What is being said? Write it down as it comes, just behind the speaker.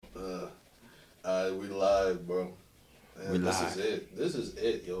live, bro. Man, We this live. is it. This is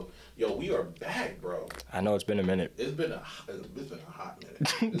it, yo. Yo, we are back, bro. I know it's been a minute. It's been a hot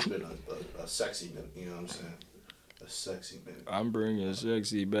minute. It's been a sexy minute. You know what I'm saying? A sexy minute. I'm bringing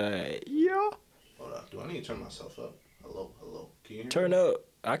sexy back. Yeah. Hold up. Do I need to turn myself up? Hello. Can you hear Turn me? up.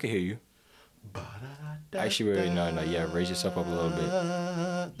 I can hear you. Actually, wait, no. Yeah, raise yourself up a little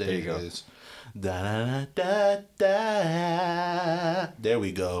bit. There you go. It is. Da, da, da. There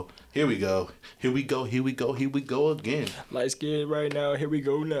we go. Here we go again. Light skin right now. Here we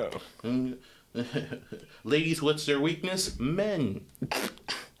go now. Ladies, what's their weakness? Men.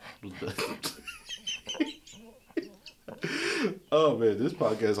 Oh man, this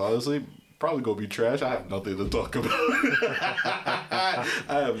podcast honestly probably gonna be trash. I have nothing to talk about. I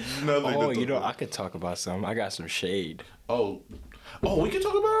have nothing to talk about. I could talk about something. I got some shade. Oh, we can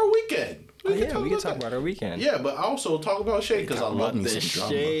talk about our weekend. We can talk about our weekend. Yeah, but I also talk about shade because I love me some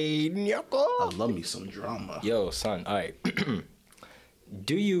shade. drama. I love me some drama. Yo, son. All right.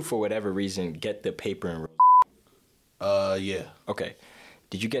 Do you, for whatever reason, get the paper and? Yeah. Okay.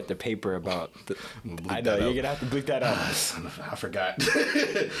 Did you get the paper about the... I know, you're going to have to bleep that out. I forgot.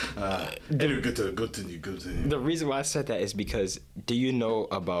 Anyway, good to you. The reason why I said that is because, do you know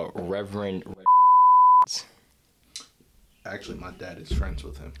about Reverend... Actually, my dad is friends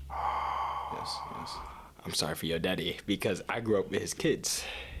with him. Yes. I'm sorry for your daddy, because I grew up with his kids.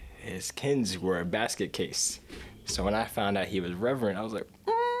 His kids were a basket case. So when I found out he was Reverend, I was like...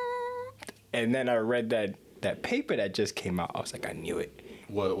 And then I read that paper that just came out. I was like, I knew it.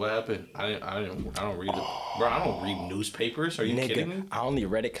 What happened? I don't read it. Bro, I don't read newspapers. Are you kidding me? I only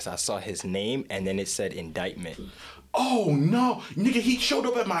read it because I saw his name and then it said indictment. Oh no, nigga, he showed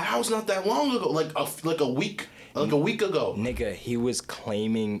up at my house not that long ago, like a week ago. Nigga, he was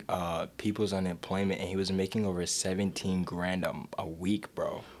claiming people's unemployment and he was making over 17 grand a week,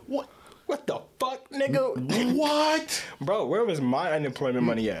 bro. What? What the fuck, nigga? What? Bro, where was my unemployment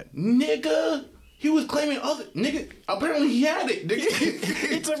money at? Nigga, he was claiming other nigga. Apparently he had it. Nigga.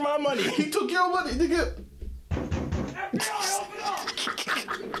 He took my money. He took your money, nigga.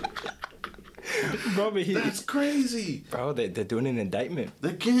 Bro, but that's crazy. Bro, they're doing an indictment.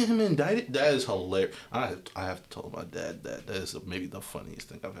 They're getting him indicted. That is hilarious. I have to tell my dad that is maybe the funniest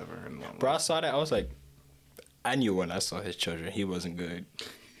thing I've ever heard in my life. Bro, I saw that. I was like, I knew when I saw his children, he wasn't good.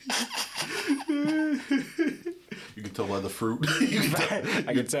 You can tell by the fruit.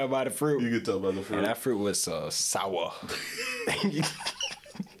 I can tell by the fruit. You can tell by the fruit. And that fruit was sour.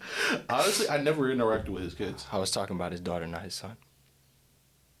 Honestly, I never interacted with his kids. I was talking about his daughter, not his son.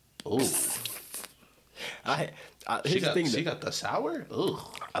 Oh. She got the sour? Ugh.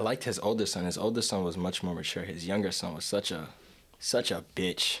 I liked his older son. His older son was much more mature. His younger son was such a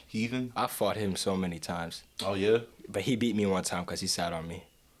bitch. Heathen? I fought him so many times. Oh, yeah? But he beat me one time because he sat on me.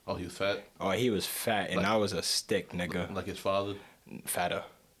 Oh, he was fat? Oh, he was fat, and I was a stick, nigga. Like his father? Fatter.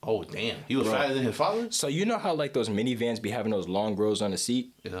 Oh, damn. He was fatter than his father? So you know how, like, those minivans be having those long rows on the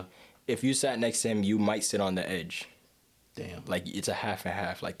seat? Yeah. If you sat next to him, you might sit on the edge. Damn. Like, it's a half and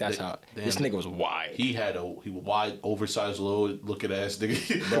half. Like, that's how... Damn. This nigga was wide. He was wide, oversized, low-looking ass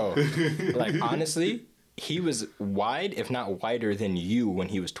nigga. Bro, like, honestly, he was wide, if not wider than you when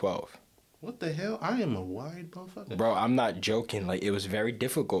he was 12. What the hell? I am a wide motherfucker. Bro, I'm not joking. Like, it was very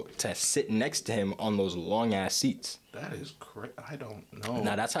difficult to sit next to him on those long-ass seats. That is crazy. I don't know.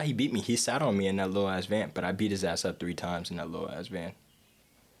 Nah, that's how he beat me. He sat on me in that little-ass van, but I beat his ass up 3 times in that little-ass van.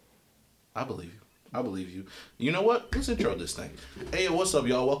 I believe you. You know what? Let's intro this thing. Hey, what's up,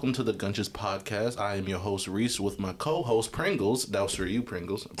 y'all? Welcome to the Gunches podcast. I am your host, Reese, with my co-host, Pringles. That was for you,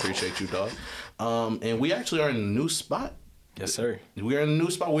 Pringles. Appreciate you, dog. And we actually are in a new spot. Yes, sir. We are in a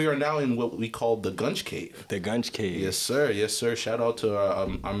new spot. We are now in what we call the Gunch Cave. The Gunch Cave. Yes, sir. Shout out to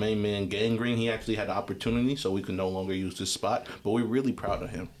our main man, Gangrene. He actually had the opportunity, so we could no longer use this spot. But we're really proud of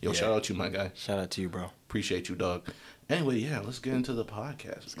him. Yo, Shout out to you, my guy. Shout out to you, bro. Appreciate you, dog. Anyway, yeah, let's get into the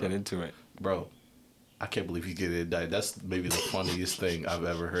podcast. Let's get into it. Bro, I can't believe you get indicted. That's maybe the funniest thing I've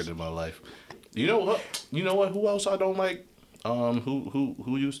ever heard in my life. You know what? Who else I don't like?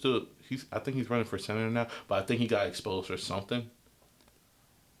 Who used to... I think he's running for senator now, but I think he got exposed for something.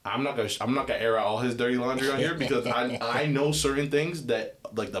 I'm not gonna air out all his dirty laundry on here because I know certain things that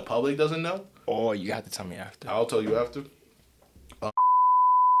like the public doesn't know. Oh, you have to tell me after. I'll tell you after.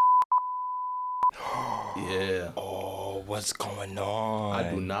 Yeah. Oh, what's going on?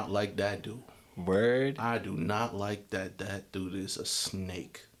 I do not like that dude. Word? I do not like that. That dude is a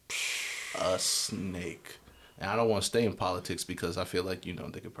snake. A snake. And I don't want to stay in politics because I feel like,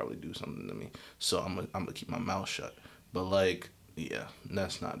 they could probably do something to me. So I'm gonna keep my mouth shut. But, yeah,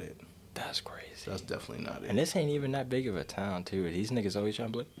 that's not it. That's crazy. That's definitely not it. And this ain't even that big of a town, too. These niggas always trying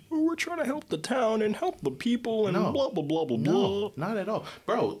to be like, oh, we're trying to help the town and help the people and blah, blah, blah, blah, blah. No, not at all.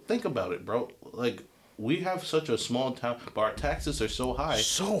 Bro, think about it, bro. Like, we have such a small town, but our taxes are so high.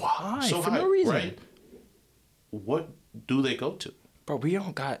 So high So for high, no reason. right? What do they go to? Bro, we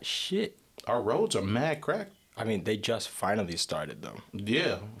don't got shit. Our roads are mad cracked. I mean, they just finally started, though.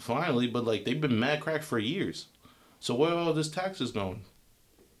 Yeah, finally, but like they've been mad cracked for years. So where are all this taxes going?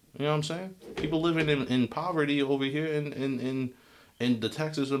 You know what I'm saying? People living in poverty over here, and the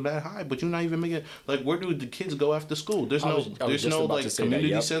taxes are mad high. But you're not even making like, where do the kids go after school? There's no like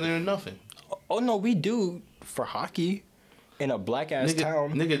community center or nothing. Oh no, we do for hockey in a black ass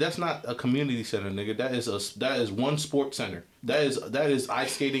town. Nigga, that's not a community center, nigga. That is one sports center. That is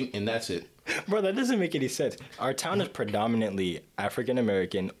ice skating, and that's it. Bro, that doesn't make any sense. Our town is predominantly African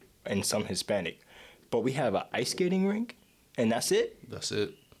American and some Hispanic, but we have an ice skating rink, and that's it. That's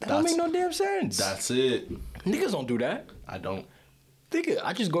it. That don't make no damn sense. That's it. Niggas don't do that. I don't. Nigga,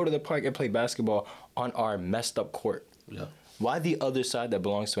 I just go to the park and play basketball on our messed up court. Yeah. Why the other side that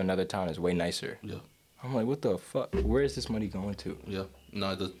belongs to another town is way nicer? Yeah. I'm like, what the fuck? Where is this money going to? Yeah.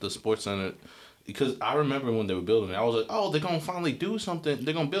 No, the sports center, because I remember when they were building it, I was like, oh, they're gonna finally do something.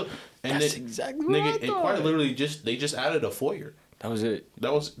 They're gonna build. And that's exactly what I thought. It quite literally they just added a foyer. That was it.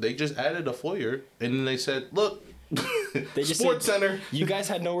 They just added a foyer, and then they said, look. They just sports said, center. You guys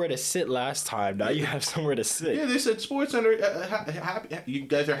had nowhere to sit last time. Now you have somewhere to sit. Yeah, they said sports center. Happy. You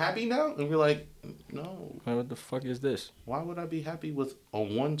guys are happy now, and we're like, no. What the fuck is this? Why would I be happy with a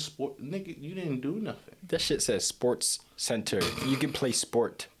one sport? Nigga, you didn't do nothing. That shit says sports center. You can play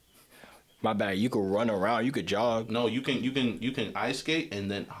sport. My bad. You could run around. You could jog. No, you can ice skate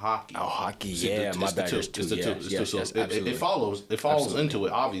and then hockey. Oh, hockey. Yeah, my bad. It's the two. It follows. It falls Absolutely. into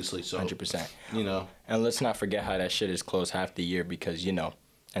it, obviously. So 100%. You know. And let's not forget how that shit is closed half the year because, you know,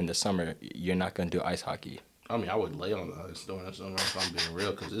 in the summer, you're not going to do ice hockey. I mean, I would lay on the ice during the summer if I'm being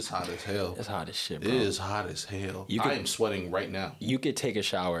real, because it's hot as hell. It's hot as shit, bro. It is hot as hell. I am sweating right now. You could take a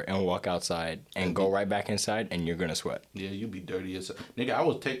shower and walk outside and go right back inside, and you're gonna sweat. Yeah, you be dirty as nigga. I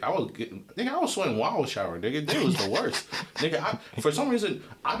was sweating while I was showering, nigga. It was the worst, nigga. For some reason,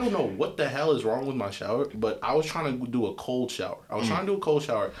 I don't know what the hell is wrong with my shower, but I was trying to do a cold shower.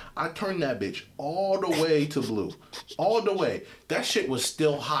 I turned that bitch all the way to blue, all the way. That shit was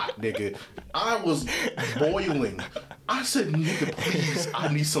still hot, nigga. I was boiling. I said, nigga, please, I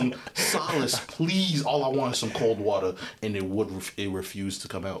need some solace, please. All I want is some cold water, and it refused to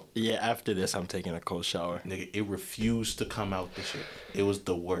come out. Yeah, after this, I'm taking a cold shower. Nigga, it refused to come out. The shit, it was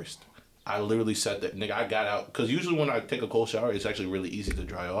the worst. I literally said that, nigga. I got out because usually when I take a cold shower, it's actually really easy to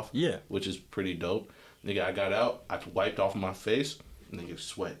dry off. Yeah, which is pretty dope. Nigga, I got out. I wiped off my face. Nigga,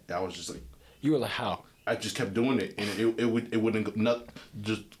 sweat. I was just like, you were like, how? I just kept doing it, and it wouldn't not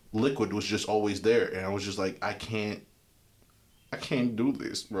just liquid was just always there, and I was just like, I can't do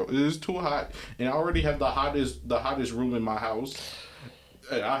this, bro. It is too hot, and I already have the hottest room in my house.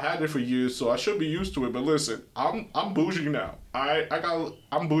 And I had it for years, so I should be used to it. But listen, I'm bougie now.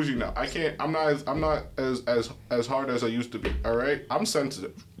 I'm bougie now. I'm not as hard as I used to be. All right, I'm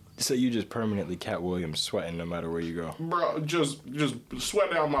sensitive. So you just permanently Cat Williams sweating no matter where you go, bro. Just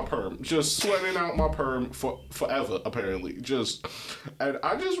sweating out my perm, just sweating out my perm for forever. Apparently, and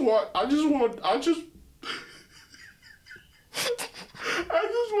I just want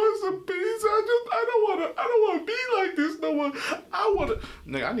some peace. I don't want to be like this no more.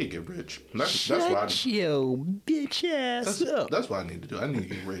 Nigga, I need to get rich. That's what your bitch ass up. That's what I need to do. I need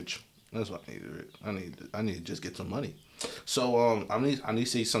to get rich. That's what I need to do. I need to just get some money. So I need to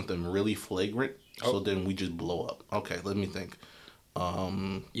say something really flagrant. So then we just blow up. Okay, let me think.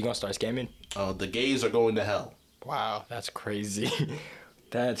 You gonna start scamming? The gays are going to hell. Wow, that's crazy.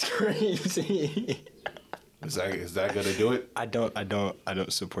 That's crazy. Is that gonna do it? I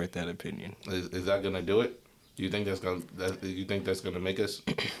don't support that opinion. Is that gonna do it? Do you think that's gonna make us?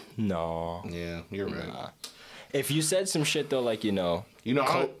 No. Yeah, you're right. Nah. If you said some shit though, like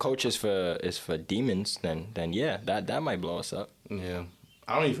coach is for demons, then yeah, that might blow us up. Yeah,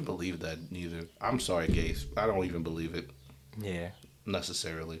 I don't even believe that either. I'm sorry, gays. I don't even believe it. Yeah.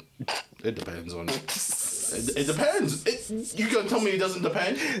 Necessarily, it depends on it. It depends. You gonna tell me it doesn't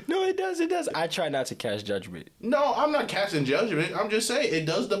depend? No, it does. It does. I try not to cast judgment. No, I'm not casting judgment. I'm just saying it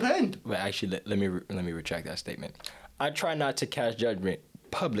does depend. But actually, let me retract that statement. I try not to cast judgment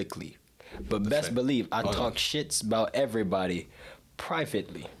publicly, but best believe I talk shits about everybody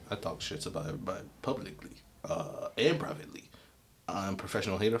privately. I talk shits about everybody publicly and privately. I'm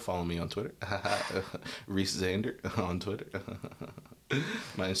Professional Hater. Follow me on Twitter. Reese Zander on Twitter.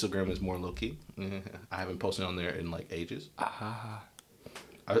 My Instagram is more low key. I haven't posted on there in like ages. I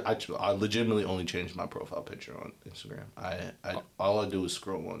I legitimately only changed my profile picture on Instagram. All I do is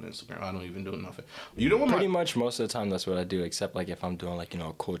scroll on Instagram. I don't even do nothing. You know what? Pretty much most of the time that's what I do, except like if I'm doing like,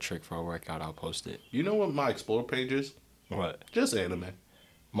 a cool trick for a workout, I'll post it. You know what my explore page is? What? Just anime.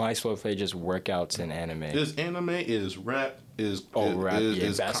 My explore page is workouts and anime. Is anime, is rap, is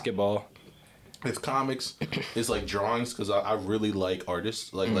basketball. It's comics. It's like drawings because I really like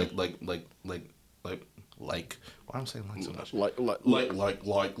artists. Like. Why am I saying like so much? Like.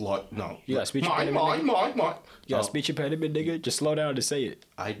 No. You got speech impediment. You got speech impediment, nigga. Just slow down to say it.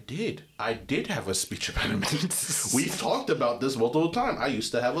 I did have a speech impediment. We've talked about this multiple times. I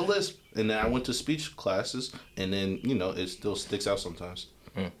used to have a lisp, and then I went to speech classes, and then it still sticks out sometimes.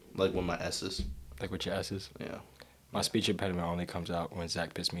 Like with my S's. Like with your S's? Yeah. My speech impediment only comes out when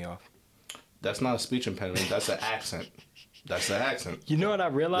Zach pissed me off. That's not a speech impediment. That's an accent. That's the accent. You know what I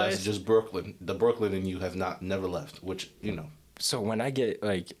realized? That's just Brooklyn. The Brooklyn in you has never left, which, So when I get,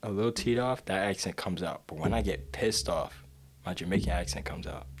 like, a little teed off, that accent comes out. But when I get pissed off, my Jamaican accent comes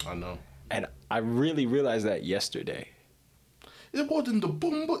out. I know. And I really realized that yesterday. It wasn't the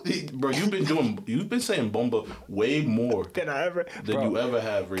bomba. Bro, you've been saying bomba way more than you ever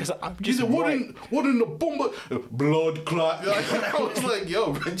have, Reed. Because I'm just what in the bomba? Blood clot. I was like,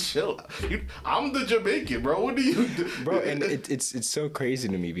 yo, bro, chill. I'm the Jamaican, bro. What do you do? Bro, and it's so crazy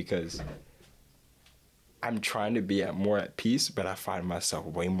to me because I'm trying to be more at peace, but I find myself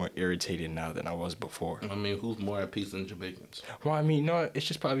way more irritated now than I was before. I mean, who's more at peace than Jamaicans? Well, I mean, no, it's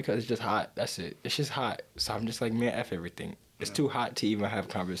just probably because it's just hot. That's it. It's just hot. So I'm just like, man, F everything. It's too hot to even have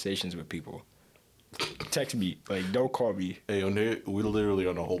conversations with people. Text me, like, don't call me. Hey, we're literally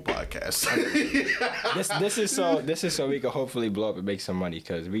on a whole podcast. this is so we can hopefully blow up and make some money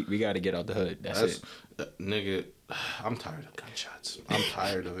because we got to get out the hood. That's it. Nigga, I'm tired of gunshots. I'm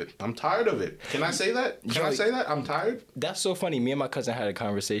tired of it. Can I say that? I say that? I'm tired. That's so funny. Me and my cousin had a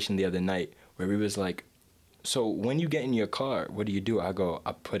conversation the other night where we was like, so when you get in your car, what do? I go,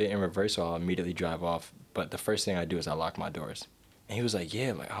 I put it in reverse, so I'll immediately drive off. But the first thing I do is I lock my doors. And he was like,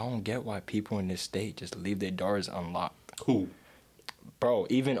 yeah, like, I don't get why people in this state just leave their doors unlocked. Who? Bro,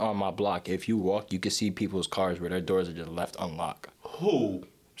 even on my block, if you walk, you can see people's cars where their doors are just left unlocked. Who?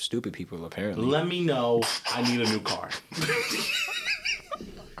 Stupid people, apparently. Let me know. I need a new car.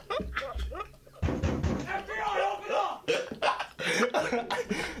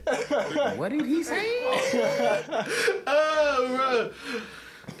 What did he say? Oh, bro.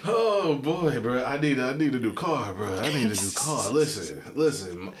 Oh boy, bro! I need a new car, bro. I need a new car.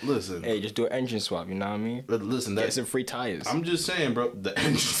 Listen. Hey, just do an engine swap. You know what I mean? But listen, get some free tires. I'm just saying, bro. The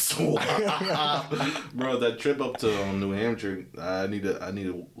engine swap, bro. That trip up to New Hampshire, I need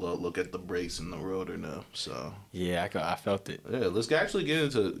to look at the brakes in the rotor now. So yeah, I felt it. Yeah, let's actually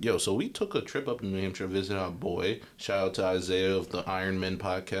get into So we took a trip up to New Hampshire, visit our boy. Shout out to Isaiah of the Iron Men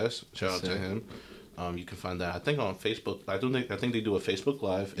podcast. Shout out to him. You can find that, I think, on Facebook. I think they do a Facebook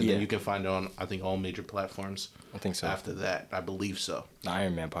Live, and then you can find it on, I think, all major platforms. I think so. After that, I believe so. The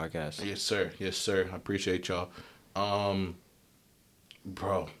Iron Man podcast. Yes, sir. I appreciate y'all.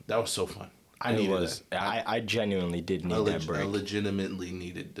 Bro, that was so fun. I genuinely did need that break. I legitimately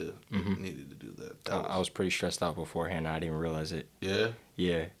needed to do that. I was pretty stressed out beforehand. I didn't even realize it. Yeah?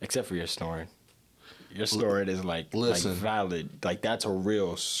 Yeah, except for your snoring. Your snoring is like valid. Like, that's a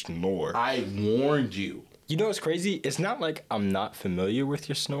real snore. I warned you. You know what's crazy? It's not like I'm not familiar with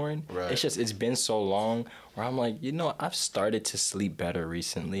your snoring. Right. It's just it's been so long where I'm like, I've started to sleep better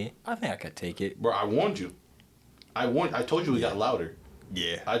recently. I think I could take it. Bro, I warned you. I told you it got louder.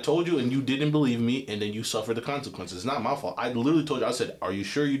 Yeah. I told you and you didn't believe me, and then you suffered the consequences. It's not my fault. I literally told you. I said, "Are you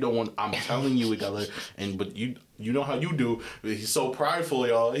sure you don't want?" I'm telling you, it got louder. But you know how you do. He's so prideful,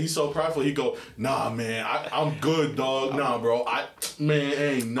 y'all. He's so prideful. He go, "Nah, man, I'm good, dog. Nah, bro.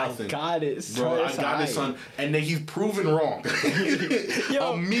 Ain't nothing. I got it, son. Bro. I got it, son." And then he's proven wrong.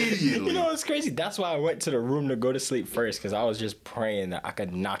 Immediately. You know what's crazy? That's why I went to the room to go to sleep first, because I was just praying that I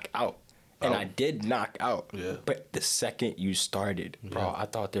could knock out. And I did knock out. Yeah. But the second you started, bro, I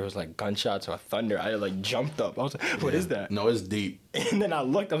thought there was like gunshots or thunder. I like jumped up. I was like, what is that? No, it's deep. And then I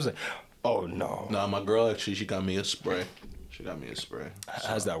looked, I was like, oh no. Nah, my girl actually, she got me a spray.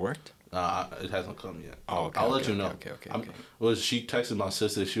 Has that worked? It hasn't come yet. Oh, okay. I'll let you know. Okay. Well, she texted my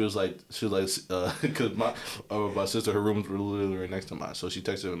sister. She was like, because my sister, her rooms were literally right next to mine. So she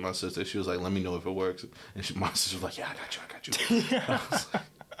texted my sister. She was like, let me know if it works. And my sister was like, yeah, I got you. I was like,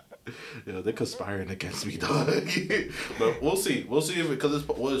 yeah, they're conspiring against me, dog. But we'll see if because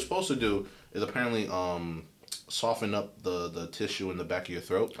what it's supposed to do is apparently soften up the tissue in the back of your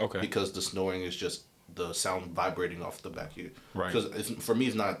throat. Okay. Because the snoring is just the sound vibrating off the back of you. Right. Because for me,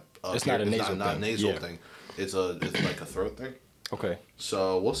 it's not. It's not a nasal thing. Thing. It's like a throat thing. Okay.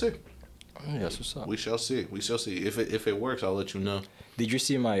 So we'll see. Yes, what's up? We shall see. We shall see. If it works, I'll let you know. Did you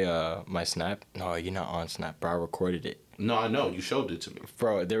see my my snap? No, you're not on snap, bro. I recorded it. No, I know. You showed it to me.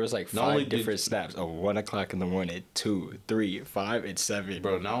 Bro, there was like Not only 5 did- different snaps of 1 o'clock in the morning, 2, 3, 5, and 7.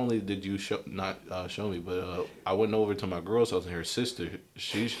 Bro, not only did you show me, but I went over to my girl's house and her sister,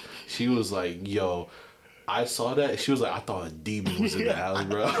 she was like, yo, I saw that. She was like, I thought a demon was in the house,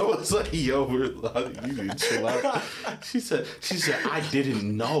 bro. I was like, yo, you need to chill out. She said, I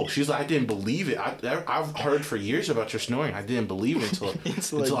didn't know. She's like, I didn't believe it. I've heard for years about your snoring. I didn't believe it until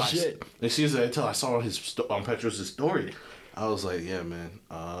It's until legit. and she said until I saw on Petros' story. I was like, yeah, man.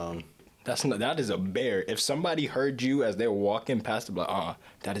 That is a bear. If somebody heard you as they're walking past, they'd be like,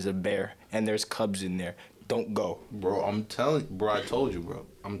 that is a bear, and there's cubs in there. Don't go, bro. I told you, bro.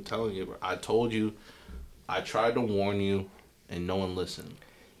 I'm telling you, bro. I told you. I tried to warn you, and no one listened.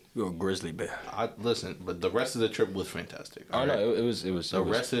 You're a grizzly bear. Listen, but the rest of the trip was fantastic. Oh, no, it was. The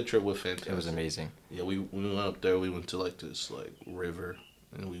rest of the trip was fantastic. It was amazing. Yeah, we went up there. We went to like this river,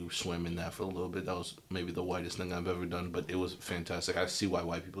 and we swam in that for a little bit. That was maybe the whitest thing I've ever done, but it was fantastic. I see why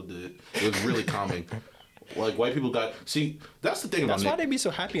white people did it. It was really calming. Like white people that's the thing about niggas. That's why they be so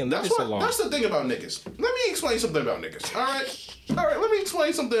happy and live so long. That's the thing about niggas. Let me explain something about niggas. All right, let me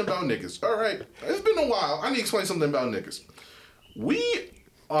explain something about niggas. All right, it's been a while. I need to explain something about niggas. We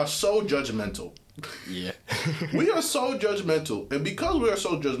are so judgmental. Yeah. We are so judgmental, and because we are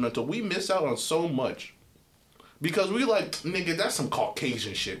so judgmental, we miss out on so much. Because we like, nigga, that's some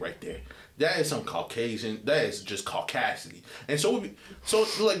Caucasian shit right there. That is some Caucasian. That is just caucasity. And so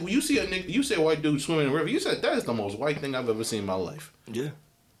like when you see a white dude swimming in the river, you said that is the most white thing I've ever seen in my life. Yeah.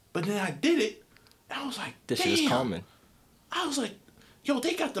 But then I did it, and I was like, this shit is common. I was like, yo,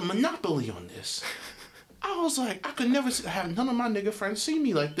 they got the monopoly on this. I was like, I could never have none of my nigga friends see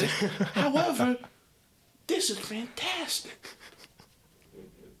me like this. However, this is fantastic.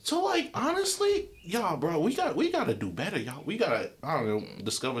 So like honestly, y'all, bro, we gotta do better, y'all. We gotta, I don't know,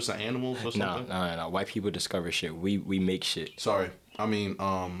 discover some animals or something. No. White people discover shit. We make shit. Sorry, I mean,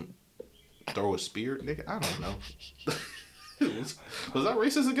 throw a spear, nigga. I don't know. Was that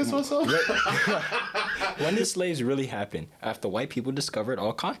racist against myself? When did slaves really happen? After white people discovered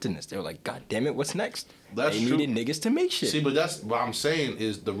all continents, they were like, God damn it, what's next? That's they true. needed niggas to make shit. See, but that's what I'm saying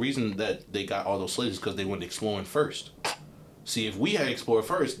is the reason that they got all those slaves is because they went exploring first. See, if we had explored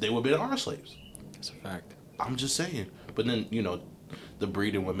first, they would have been our slaves. That's a fact. I'm just saying. But then, the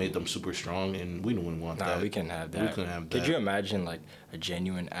breeding what made them super strong, and we don't want that. Nah, we can have that. We couldn't have that. Could you imagine, like, a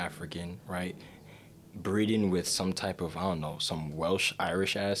genuine African, right, breeding with some type of, I don't know, some Welsh,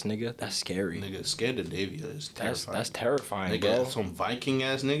 Irish-ass nigga? That's scary. Nigga, Scandinavia is terrifying. That's terrifying, nigga, bro. some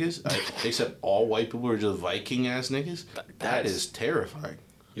Viking-ass niggas, except all white people are just Viking-ass niggas. That is terrifying.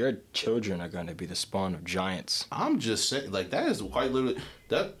 Your children are going to be the spawn of giants. I'm just saying, like, that is quite literally,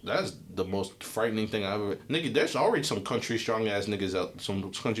 that's the most frightening thing I've ever, nigga, there's already some country strong ass niggas some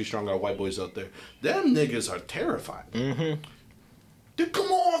country strong ass white boys out there. Them niggas are terrifying. Mm-hmm. Dude, come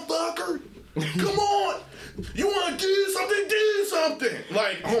on, fucker. Come on. You want to do something.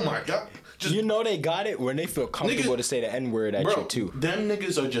 Like, oh my God. Just, they got it when they feel comfortable to say the N-word at you, too. Them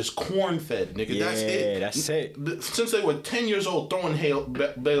niggas are just corn-fed, nigga. Yeah, that's it. That's it. Since they were 10 years old, throwing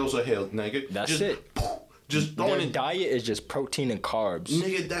bales of hail, nigga. That's just, it. Just throwing Their diet is just protein and carbs.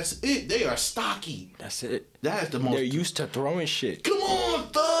 Nigga, that's it. They are stocky. That's it. That is the most. They're used to throwing shit. Come on,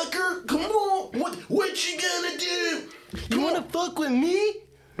 fucker. Come on. What you gonna do? You wanna fuck with me?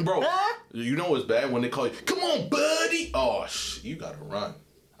 Bro, you know what's bad when they call you, come on, buddy. Oh, you gotta run.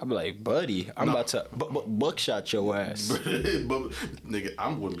 I'd be like, buddy, I'm about to buckshot your ass. But, nigga,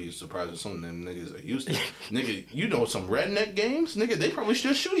 I wouldn't be surprised if some of them niggas are used to it. Nigga, some redneck games? Nigga, they probably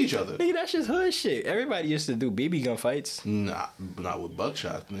just shoot each other. Nigga, that's just hood shit. Everybody used to do BB gun fights. Nah, not with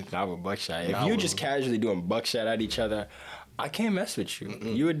buckshot, nigga. Not with buckshot. If you just casually doing buckshot at each other, I can't mess with you.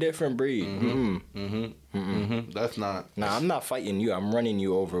 Mm-mm. You a different breed. That's not. Nah, I'm not fighting you. I'm running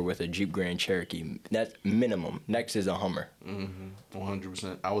you over with a Jeep Grand Cherokee. That's minimum. Next is a Hummer.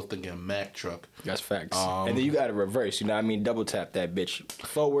 100%. I was thinking Mack truck. That's facts. And then you got to reverse. You know what I mean? Double tap that bitch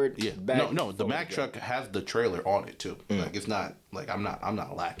forward. Yeah. Back. No. The Mack truck has the trailer on it too. Like it's not like I'm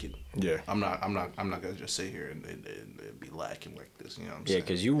not lacking. Yeah. I'm not gonna just sit here and be lacking like this. You know what I'm saying? Yeah,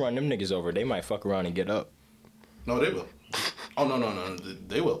 because you run them niggas over, they might fuck around and get up. No, they will. Oh, no.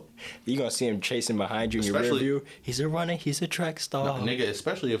 They will. You gonna see him chasing behind you in your rear view. He's a runner. He's a track star. No, nigga,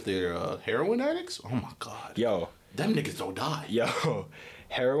 especially if they're heroin addicts. Oh, my God. Yo. Them niggas don't die. Yo.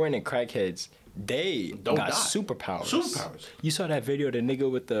 Heroin and crackheads, They Don't got die. superpowers. Superpowers. You saw that video of the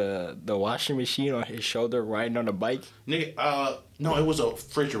nigga with the washing machine on his shoulder riding on a bike? Nigga, no, it was a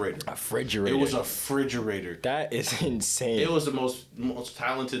refrigerator. A refrigerator. It was a refrigerator. That is insane. It was the most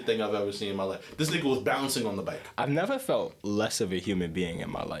talented thing I've ever seen in my life. This nigga was bouncing on the bike. I've never felt less of a human being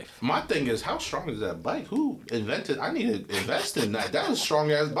in my life. My thing is, how strong is that bike? Who invented? I need to invest in that. That's a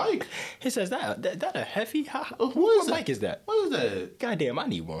strong ass bike. He says that a heavy? What bike is that? What is that? Goddamn, I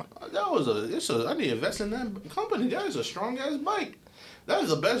need one. I need to invest in that company. That is a strong ass bike. That is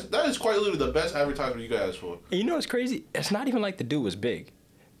the best. That is quite literally the best advertisement you could ask for. And you know what's crazy? It's not even like the dude was big.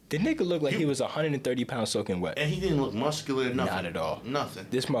 The nigga looked like he was 130 pounds soaking wet. And he didn't look muscular. Nothing. Not at all. Nothing.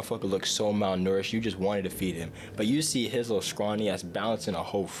 This motherfucker looked so malnourished. You just wanted to feed him. But you see his little scrawny ass balancing a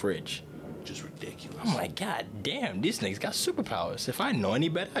whole fridge. Just ridiculous. I'm like, God damn, these niggas got superpowers. If I know any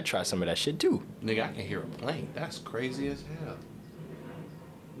better, I'd try some of that shit too. Nigga, I can hear a plane. That's crazy as hell.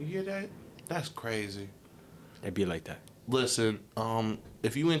 You hear that? That's crazy. It'd be like that. Listen,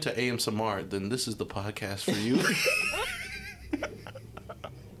 if you into ASMR, then this is the podcast for you.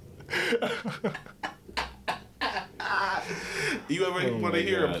 You ever want to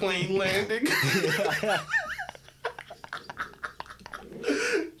hear a plane landing?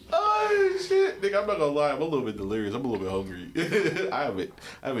 Oh shit, nigga! I'm not gonna lie. I'm a little bit delirious. I'm a little bit hungry. I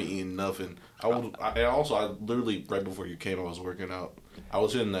haven't eaten nothing. I literally right before you came, I was working out. I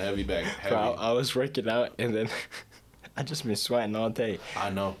was in the heavy bag. Bro, I was working out and then I just been sweating all day. I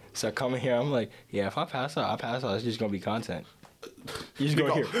know. So I come in here, I'm like, yeah, if I pass out, I pass out. It's just gonna be content. You just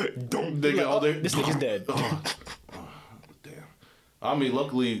go here. Don't nigga, all day. This nigga's dead. Damn. I mean,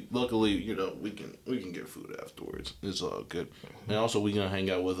 luckily, you know, we can get food afterwards. It's all good. And also, we gonna hang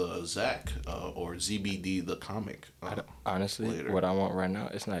out with Zach or ZBD the comic. Honestly, later. what I want right now,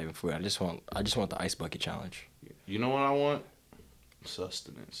 it's not even food. I just want the ice bucket challenge. You know what I want?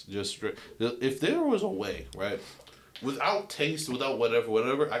 Sustenance. Just if there was a way, right, without taste, without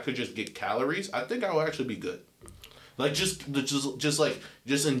whatever, I could just get calories. I think I would actually be good. Like just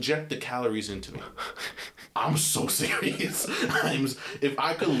inject the calories into me. I'm so serious. If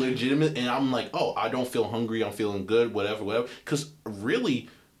I could legitimate, and I'm like, oh, I don't feel hungry. I'm feeling good. Whatever. Because really,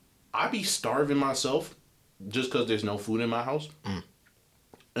 I be starving myself just because there's no food in my house.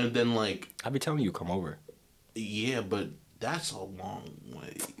 And then like, I be telling you, come over. Yeah, but that's a long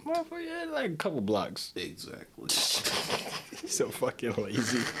way. Well, yeah, like a couple blocks. Exactly. So fucking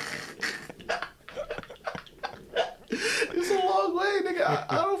lazy. It's a long way, nigga.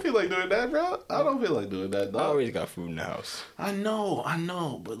 I don't feel like doing that, bro. I don't feel like doing that, dog. I always got food in the house. I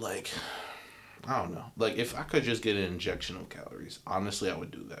know, but like, I don't know. Like, if I could just get an injection of calories, honestly, I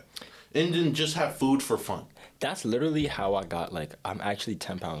would do that. And then just have food for fun. That's literally how I got, like, I'm actually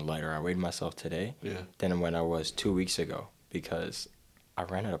 10 pounds lighter. I weighed myself today than when I was 2 weeks ago because I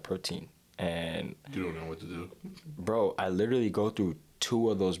ran out of protein. And you don't know what to do. Bro, I literally go through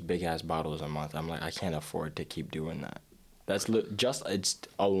 2 of those big-ass bottles a month. I'm like, I can't afford to keep doing that. That's it's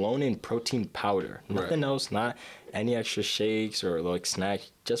alone in protein powder. Nothing else, not any extra shakes or, like,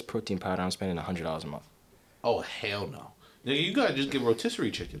 snacks. Just protein powder. I'm spending $100 a month. Oh, hell no. Nigga, you gotta just get rotisserie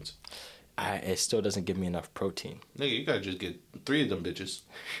chickens. It still doesn't give me enough protein. Nigga, you gotta just get 3 of them bitches.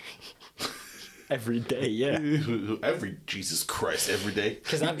 Every day, yeah. Jesus Christ, every day.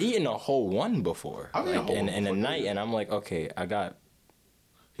 Because I've eaten a whole one before. I've eaten a whole one in a night, and I'm like, okay, I got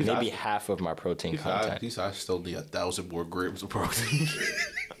maybe half of my protein content. I still need 1,000 more grams of protein.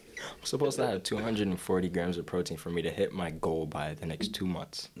 I'm supposed to have 240 grams of protein for me to hit my goal by the next 2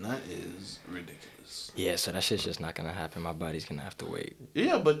 months. That is ridiculous. Yeah, so that shit's just not going to happen. My body's going to have to wait.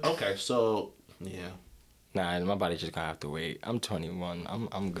 Yeah, but okay, so, yeah. Nah, my body's just going to have to wait. I'm 21.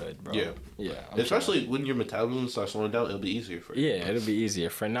 I'm good, bro. Yeah. Especially when your metabolism starts slowing down, it'll be easier for you. Yeah, it'll be easier.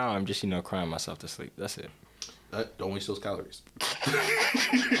 For now, I'm just, crying myself to sleep. That's it. Don't waste those calories.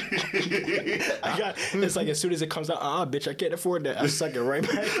 It's like as soon as it comes out, bitch, I can't afford that. I suck it right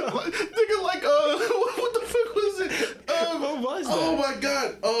back up. Nigga, like, what the fuck was it? What was that? Oh my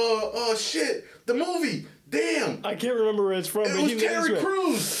god. Shit. The movie. Damn. I can't remember where it's from. It was Terry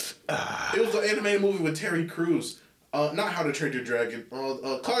Crews. It was an animated movie with Terry Crews. Not How to Train Your Dragon.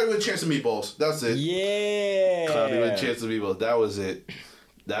 Cloudy with a Chance of Meatballs. That's it. Yeah. Cloudy with a Chance of Meatballs. That was it.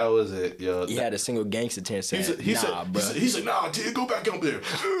 Yo. He had a single gangster chance. He's like, nah, T, go back up there.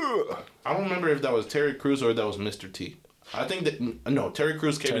 I don't remember if that was Terry Crews or that was Mr. T. I think that Terry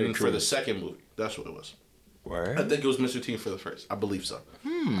Crews came in for the second movie. That's what it was. Word? I think it was Mr. T for the first. I believe so.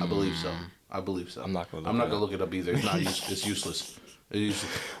 I believe so. I'm not gonna look it up either. It's not. It's useless.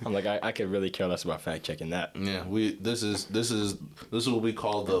 I'm like, I could really care less about fact checking that. Yeah, this is what we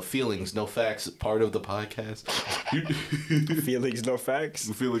call the feelings no facts part of the podcast. Feelings no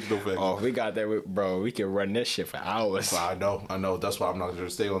facts. Feelings no facts. Oh, we got that, bro. We can run this shit for hours. I know. That's why I'm not going to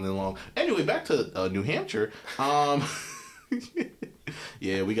stay on it long. Anyway, back to New Hampshire.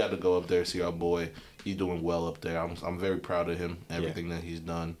 Yeah, we got to go up there see our boy. He's doing well up there. I'm very proud of him. Everything that he's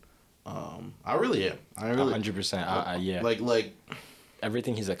done. I really am. 100%. Yeah. Like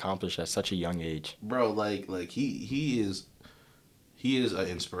everything he's accomplished at such a young age, bro. Like he is an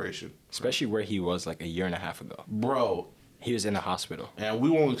inspiration. Especially where he was like a year and a half ago, bro. He was in a hospital, and we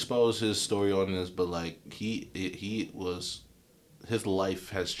won't expose his story on this, but like his life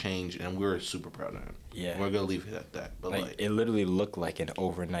has changed, and we're super proud of him. Yeah, we're gonna leave it at that. But like it literally looked like an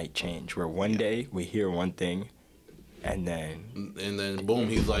overnight change, where one day we hear one thing. And then boom,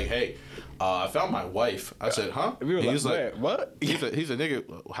 he's like, "Hey, I found my wife." I said, "Huh?" We were he's like, "What?" He's a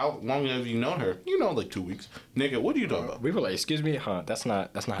nigga. How long have you known her? You know, like 2 weeks. Nigga, what are you talking about? We were like, "Excuse me, huh? That's not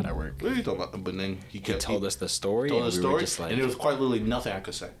how that works." What are you talking about? But then he told us the story. Told us the story, we were just like, and there was quite literally nothing I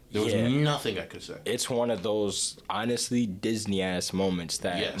could say. There was nothing I could say. It's one of those honestly Disney ass moments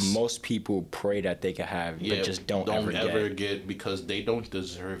that most people pray that they could have, but just don't ever get because they don't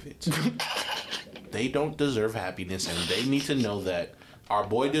deserve it. They don't deserve happiness, and they need to know that our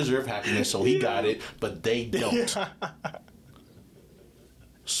boy deserved happiness, so he got it, but they don't.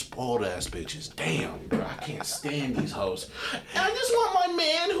 Spoiled ass bitches. Damn, bro, I can't stand these hoes. And I just want my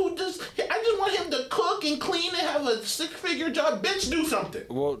man I just want him to cook and clean and have a 6-figure job. Bitch, do something.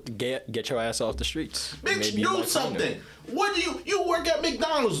 Well, get your ass off the streets. Bitch, do something. What do you work at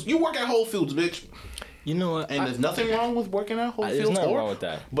McDonald's? You work at Whole Foods, bitch. You know what? And there's nothing wrong with working at Whole Foods. There's nothing wrong with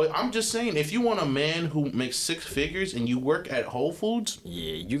that. But I'm just saying, if you want a man who makes 6 figures and you work at Whole Foods,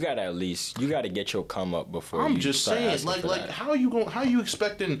 yeah, you gotta get your come up before. I'm just saying, like, how you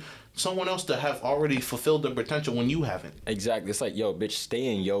expecting someone else to have already fulfilled their potential when you haven't? Exactly. It's like, yo, bitch,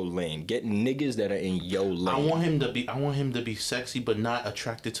 stay in your lane. Get niggas that are in your lane. I want him to be sexy, but not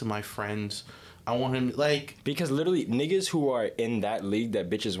attracted to my friends. I want him because literally niggas who are in that league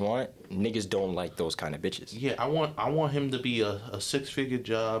that bitches want, niggas don't like those kind of bitches. Yeah, I want him to be a 6-figure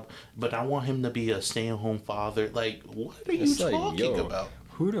job, but I want him to be a stay-at-home father. Like, what are you talking about?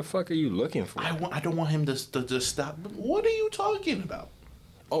 Who the fuck are you looking for? I don't want him to stop. What are you talking about?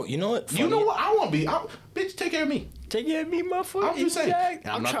 Oh, you know what? Funny. You know what? I want to be. Bitch, take care of me. Take care of me, motherfucker. I'm just saying.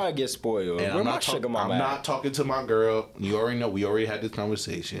 I'm trying to get spoiled. I'm not talking to my girl. You already know. We already had this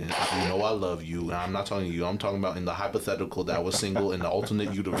conversation. You know I love you. And I'm not talking to you. I'm talking about in the hypothetical that I was single in the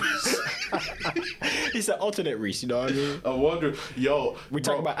alternate universe. He said alternate Reese. You know what I mean? I wonder. Yo. We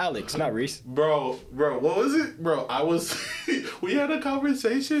talking about Alex, not Reese. Bro. What was it? Bro, we had a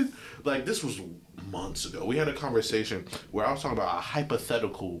conversation. Like, this was months ago. We had a conversation where I was talking about a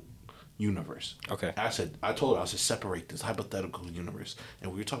hypothetical universe. Okay. I told her, separate this hypothetical universe.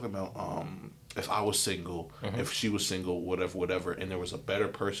 And we were talking about if I was single, if she was single, whatever, and there was a better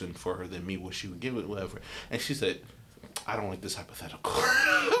person for her than me, what she would give it, whatever. And she said, I don't like this hypothetical.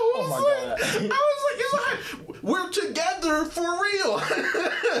 Oh my God. I was like, it's like, we're together for real.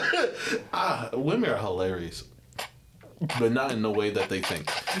 Women are hilarious. But not in the way that they think.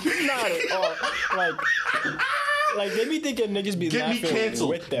 Not at all. Like they be thinking niggas be laughing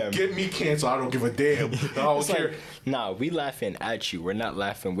with them. Get me canceled. I don't give a damn. I don't care. Like, nah, we laughing at you. We're not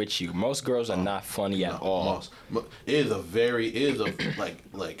laughing with you. Most girls are not funny at all. It is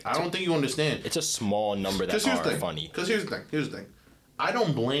like I don't think you understand. It's a small number that are funny. Because here's the thing. I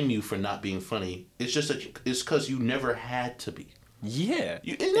don't blame you for not being funny. It's just that it's because you never had to be. Yeah.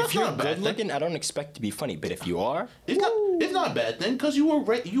 If you're good looking, I don't expect to be funny. But if you are, it's not a bad thing because you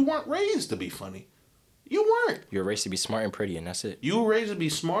weren't raised to be funny. You weren't. You were raised to be smart and pretty, and that's it. You were raised to be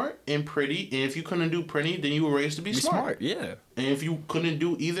smart and pretty, and if you couldn't do pretty, then you were raised to be smart. Yeah. And if you couldn't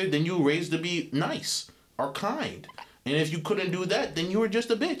do either, then you were raised to be nice or kind. And if you couldn't do that, then you were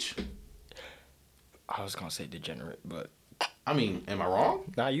just a bitch. I was gonna say degenerate, but I mean, am I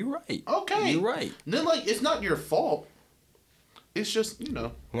wrong? Nah, you're right. Okay. You're right. Then it's not your fault. It's just,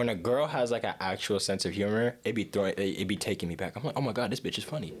 when a girl has like an actual sense of humor, it be taking me back. I'm like, oh my God, this bitch is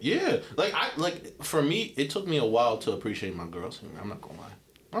funny. Yeah, for me, it took me a while to appreciate my girl's humor. I'm not gonna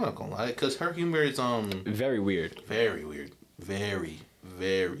lie, because her humor is very weird. Very weird. Very,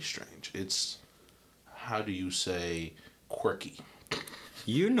 very strange. It's, how do you say, quirky.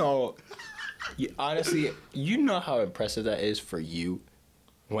 Honestly, you know how impressive that is for you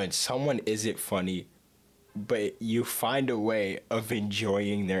when someone isn't funny, but you find a way of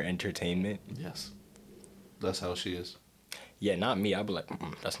enjoying their entertainment. Yes. That's how she is. Yeah, not me. I'd be like,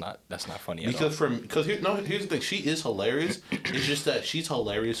 that's not funny at all. Because here's the thing. She is hilarious. It's just that she's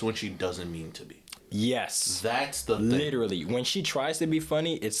hilarious when she doesn't mean to be. Yes. That's the thing. Literally. When she tries to be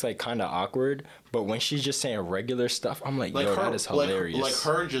funny, it's like kind of awkward. But when she's just saying regular stuff, I'm like, yo, that is hilarious. Like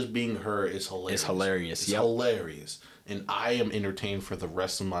her just being her is hilarious. It's hilarious. It's hilarious. And I am entertained for the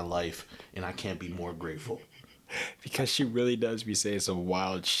rest of my life. And I can't be more grateful. Because she really does be saying some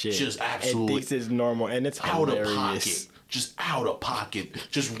wild shit. Just absolutely. And thinks it's normal. And it's hilarious. Out of pocket. Just out of pocket.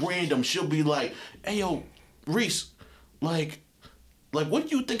 Just random. She'll be like, hey, yo, Reese, like, what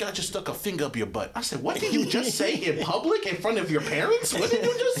do you think I just stuck a finger up your butt? I said, what did you just say in public in front of your parents? What did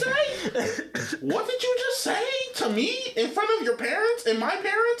you just say? What did you just say to me in front of your parents and my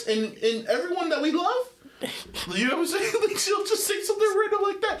parents and everyone that we love? You know what I'm saying? Like, she'll just say something random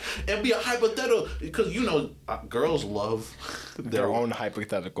like that and be a hypothetical. Because, girls love their own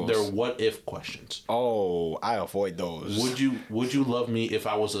hypotheticals. Their what if questions. Oh, I avoid those. Would you love me if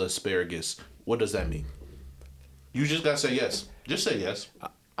I was an asparagus? What does that mean? You just gotta say yes. Just say yes.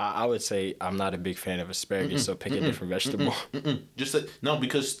 I would say I'm not a big fan of asparagus, so pick a different vegetable. Just say no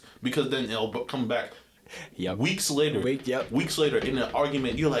because then it'll come back. Yep. Weeks later, Yep. Weeks later, in an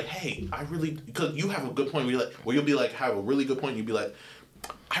argument, you're like, "Hey, because you have a good point." Where you'll be like, have a really good point. You'll be like,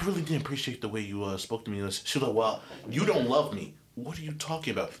 "I really didn't appreciate the way you spoke to me." She's like, "Well, you don't love me. What are you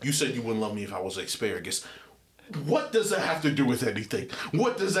talking about? You said you wouldn't love me if I was asparagus. What does that have to do with anything?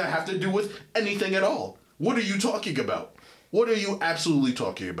 What does that have to do with anything at all? What are you talking about? What are you absolutely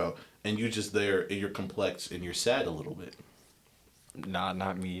talking about?" And you're just there, and you're complex, and you're sad a little bit. Nah,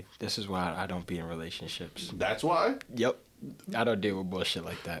 not me. This is why I don't be in relationships. That's why? Yep. I don't deal with bullshit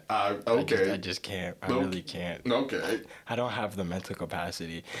like that. Okay. I just can't. I really can't. Okay. I don't have the mental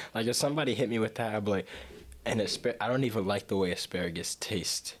capacity. Like, if somebody hit me with that, I'd be like, I don't even like the way asparagus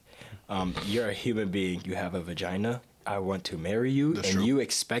tastes. You're a human being. You have a vagina. I want to marry you. That's and true. You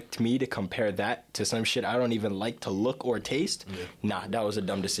expect me to compare that to some shit I don't even like to look or taste? Yeah. Nah, that was a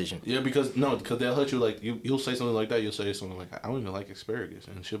dumb decision. Yeah, because they'll hurt you. Like, you'll say something like that. You'll say something like, "I don't even like asparagus."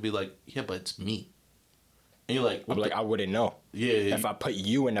 And she'll be like, "Yeah, but it's me." And you're like, I'm like, I wouldn't know. Yeah. If I put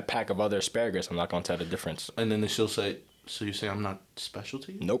you in a pack of other asparagus, I'm not going to tell the difference. And then she'll say, "So you say I'm not special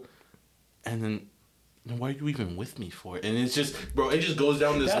to you?" Nope. And then why are you even with me for it? And it's just, bro, it just goes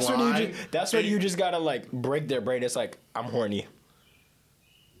down this line. That's when you just got to, like, break their brain. It's like, I'm horny.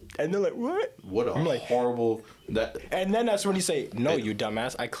 And they're like, what? What a horrible... And then that's when you say, no, you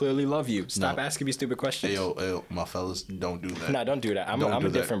dumbass. I clearly love you. Stop asking me stupid questions. Hey, yo, my fellas, don't do that. Nah, don't do that. I'm a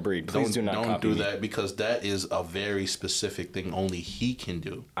different breed. Please do not copy me. Don't do that, because that is a very specific thing only he can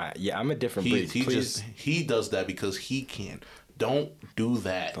do. Yeah, I'm a different breed. He does that because he can. Don't do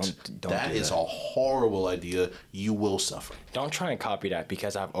that. That is a horrible idea. You will suffer. Don't try and copy that,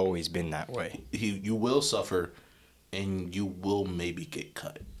 because I've always been that way. You will suffer, and you will maybe get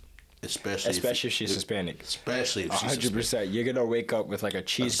cut. Especially if she's Hispanic. Especially if she's 100%. You're going to wake up with like a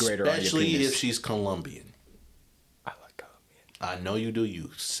cheese grater on your penis. Especially if she's Colombian. I like Colombian. I know you do, you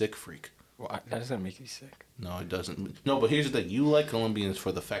sick freak. Well, that doesn't make you sick. No, it doesn't. No, but here's the thing. You like Colombians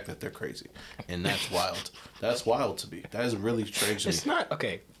for the fact that they're crazy. And that's wild. That's wild to me. That is really strange to me. It's not,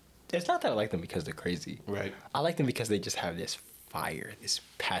 okay. It's not that I like them because they're crazy. Right. I like them because they just have this fire, this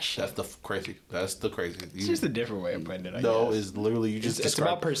passion. That's the crazy. It's just a different way of putting it, I guess. guess. It's literally, you just It's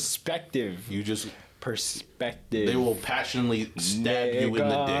about perspective. You just... Perspective. They will passionately stab you in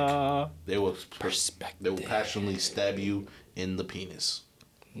the dick. They will passionately stab you in the penis.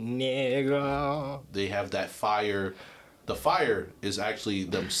 Nigga. They have that fire. The fire is actually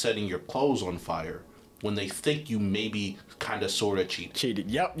them setting your clothes on fire when they think you maybe kind of sort of cheated.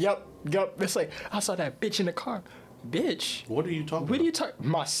 Yep. It's like, I saw that bitch in the car. Bitch. What are you talking about? What are you talking?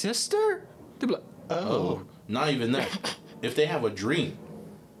 My sister? They'll be like, oh. Not even that. If they have a dream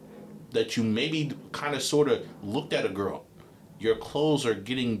that you maybe kind of sort of looked at a girl, your clothes are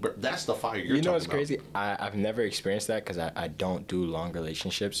getting... That's the fire you're talking about. You know what's crazy? I've never experienced that because I don't do long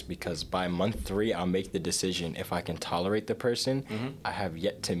relationships, because by month 3, I'll make the decision if I can tolerate the person. Mm-hmm. I have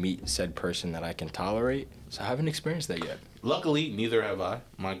yet to meet said person that I can tolerate, so I haven't experienced that yet. Luckily, neither have I.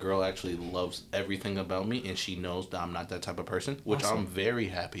 My girl actually loves everything about me, and she knows that I'm not that type of person, which I'm very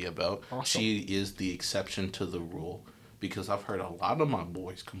happy about. Awesome. She is the exception to the rule, because I've heard a lot of my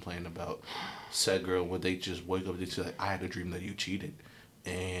boys complain about said girl when they just wake up and say, like, I had a dream that you cheated.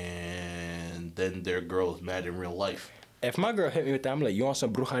 And then their girl is mad in real life. If my girl hit me with that, I'm like, you want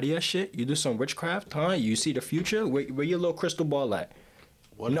some brujeria shit? You do some witchcraft, huh? You see the future? Where your little crystal ball at?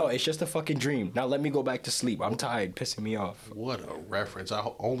 No, it's just a fucking dream. Now let me go back to sleep. I'm tired, pissing me off. What a reference.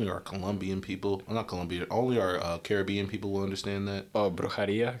 Only our Colombian people, not Colombian, only our Caribbean people will understand that. Oh,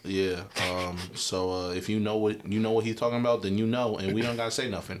 brujeria? Yeah. So if you know what he's talking about, then you know, and we don't gotta say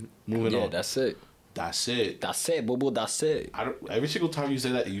nothing. Moving on. Yeah, that's it. That's it. That's it, boo boo. That's it. Every single time you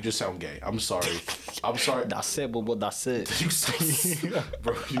say that, you just sound gay. I'm sorry. I'm sorry. That's it, boo boo. That's it. You so,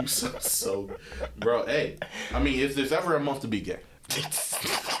 bro. You so, bro. Hey, I mean, if there's ever a month to be gay. If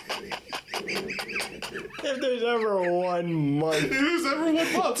there's ever one month. If there's ever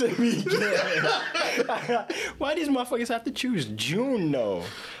one month to be gay. Why these motherfuckers have to choose June though?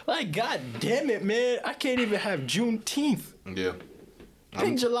 Like, god damn it, man. I can't even have Juneteenth. Yeah.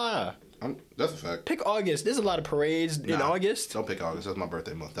 Pick July. That's a fact. Pick August. There's a lot of parades in August. Don't pick August. That's my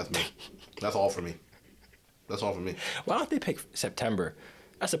birthday month. That's me. That's all for me. That's all for me. Why don't they pick September?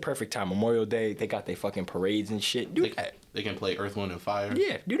 That's a perfect time. Memorial Day. They got their fucking parades and shit. Do that. They can play Earth, Wind, and Fire.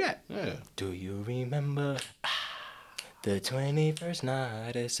 Yeah, do that. Yeah. Do you remember the 21st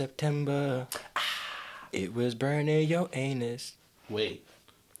night of September? It was burning your anus. Wait.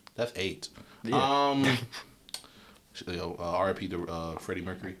 That's 8. Yeah. R.I.P. to Freddie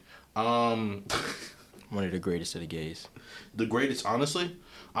Mercury. One of the greatest of the gays. The greatest, honestly,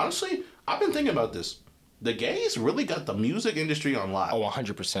 I've been thinking about this. The gays really got the music industry on lock. Oh,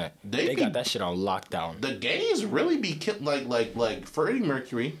 100%. They got that shit on lockdown. The gays really be like Freddie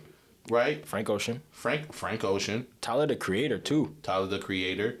Mercury, right? Frank Ocean. Frank Ocean. Tyler the Creator too. Tyler the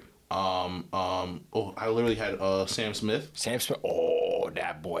Creator. I literally had Sam Smith. Sam Smith. Oh,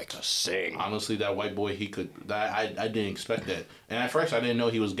 that boy could sing. Honestly, that white boy, he could. I didn't expect that. And at first, I didn't know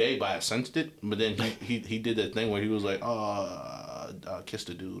he was gay, but I sensed it. But then he did that thing where he was like, kiss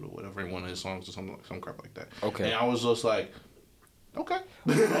the dude or whatever in one of his songs or some crap like that. Okay. And I was just like, okay.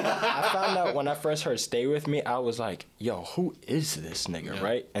 I found out when I first heard "Stay With Me," I was like, yo, who is this nigga, yeah.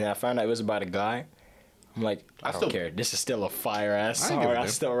 Right? And I found out it was about a guy. I'm like, I don't care. This is still a fire ass song. I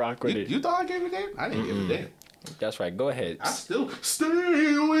still rock with it. You thought I gave a damn? I didn't give a damn. That's right. Go ahead. I still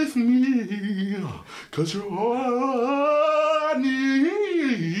stay with me, 'cause you're all I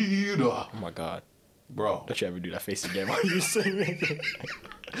need. Oh my God. Bro. Don't you ever do that face again while you sing it.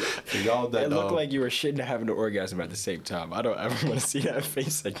 Y'all that, it looked like you were shitting and having an orgasm at the same time. I don't ever want to see that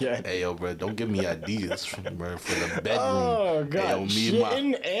face again. Hey, yo, bro, don't give me ideas for the bedroom. Oh, God. Hey, yo,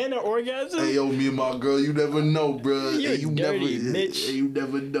 shitting and an orgasm? Hey, yo, me and my girl, you never know, bro. You dirty bitch. You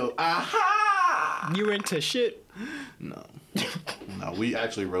never know. Aha! You into shit? No. No, we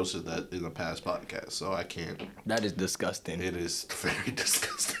actually roasted that in a past podcast, so I can't. That is disgusting. It is very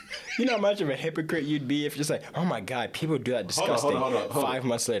disgusting. You know how much of a hypocrite you'd be if you're just like, oh my God, people do that disgusting. Hold on. 5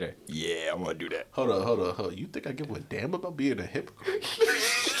 months later, yeah, I'm gonna do that. Hold on. You think I give a damn about being a hypocrite?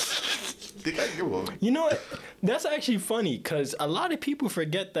 Think I give a... You know what? That's actually funny because a lot of people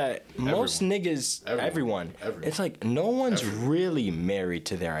forget that most niggas, everyone, it's like no one's really married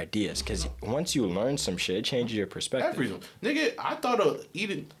to their ideas because once you learn some shit, it changes your perspective. Everyone. Nigga, I thought of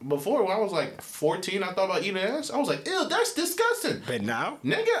eating, before when I was like 14, I thought about eating ass. I was like, ew, that's disgusting. But now?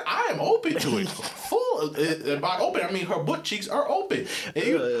 Nigga, I am open to it. Full. And by open, I mean her butt cheeks are open. And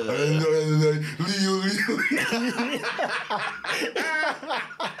you...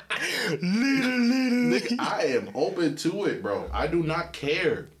 Nigga, I am open to it, bro. I do not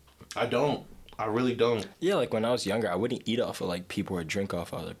care. I don't. I really don't. Yeah, like when I was younger, I wouldn't eat off of like people or drink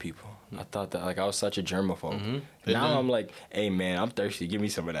off of other people. I thought that like I was such a germaphobe. Mm-hmm. Now I'm like, hey man, I'm thirsty. Give me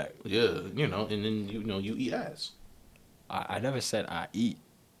some of that. Yeah, and then you eat ass. I never said I eat.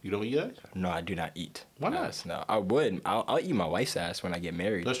 You don't eat ass? No, I do not eat. Why not? Ass. No, I would. I'll eat my wife's ass when I get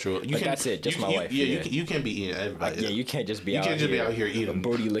married. That's true. That's it. Just my wife. Yeah, you can't be eating everybody. Yeah, you can't just be. You can't just be out here eating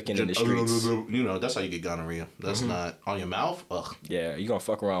booty licking in the streets. That's how you get gonorrhea. That's not on your mouth. Ugh. Yeah, you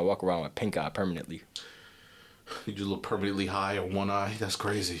gonna walk around with pink eye permanently. You just look permanently high on one eye. That's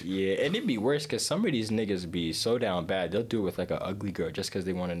crazy. Yeah, and it'd be worse because some of these niggas be so down bad. They'll do it with like an ugly girl just because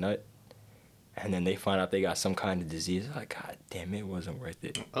they want a nut. And then they find out they got some kind of disease. Like, God damn, it wasn't worth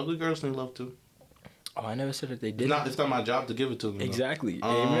it. Ugly girls need love too. Oh, I never said that they did. It's not my job to give it to them. Exactly.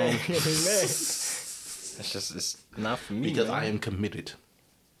 Amen. Amen. It's not for me. Because I am committed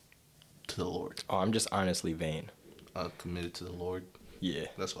to the Lord. Oh, I'm just honestly vain. Committed to the Lord. Yeah.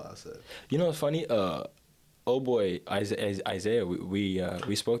 That's what I said. You know what's funny? Oh boy, Isaiah,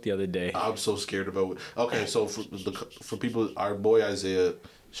 we spoke the other day. I'm so scared about. Okay, so for people, our boy Isaiah,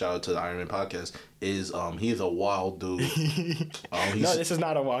 shout out to the Iron Man podcast, is he's a wild dude. No, this is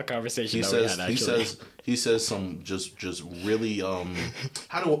not a wild conversation. He says some just really how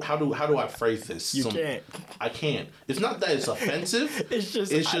do I phrase this? You can't. I can't. It's not that it's offensive. It's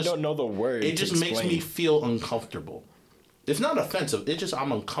just I don't know the word. It just makes me feel uncomfortable. It's not offensive. It's just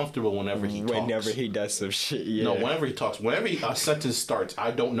I'm uncomfortable whenever he talks. Whenever he does some shit, yeah. No, whenever he talks. Whenever a sentence starts,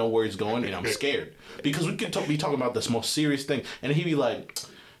 I don't know where he's going, and I'm scared. Because we could be talking about this most serious thing, and he'd be like,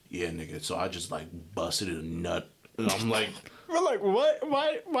 yeah, nigga, so I just, like, busted a nut. And I'm like... We're like, what?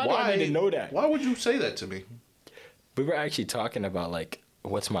 Why do I need to know that? Why would you say that to me? We were actually talking about, like,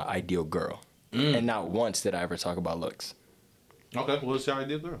 what's my ideal girl? And not once did I ever talk about looks. Okay, what's your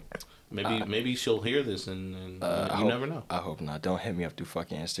ideal girl? Maybe she'll hear this and you never know. I hope not. Don't hit me up through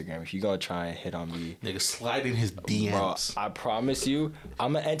fucking Instagram. If you're gonna try and hit on me, nigga, slide in his DMs. Bro, I promise you,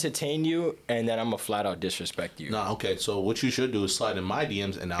 I'm gonna entertain you and then I'm gonna flat out disrespect you. Nah, okay. So what you should do is slide in my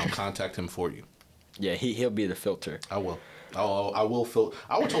DMs and I'll contact him for you. Yeah, he'll be the filter. I will. I will filter.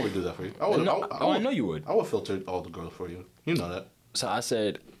 I would totally do that for you. I know you would. I would filter all the girls for you. You know that. So I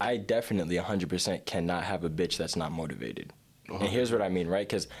said, I definitely 100% cannot have a bitch that's not motivated. And here's what I mean, right?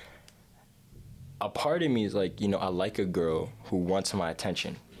 Because a part of me is like, I like a girl who wants my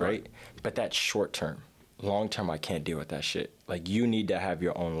attention, right? But that's short term. Long term, I can't deal with that shit. Like, you need to have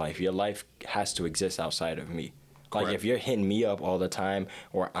your own life. Your life has to exist outside of me. Like, if you're hitting me up all the time,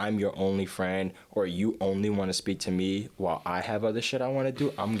 or I'm your only friend, or you only want to speak to me while I have other shit I want to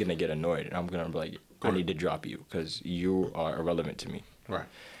do, I'm going to get annoyed. And I'm going to be like, I need to drop you because you are irrelevant to me. Right.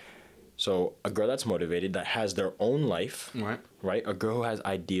 So a girl that's motivated, that has their own life, right? A girl who has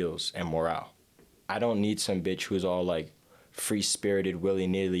ideals and morale. I don't need some bitch who's all like free-spirited,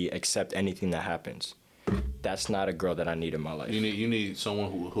 willy-nilly, accept anything that happens. That's not a girl that I need in my life. You need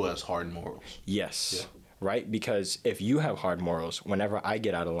someone who has hard morals. Yes. Yeah. Right? Because if you have hard morals, whenever I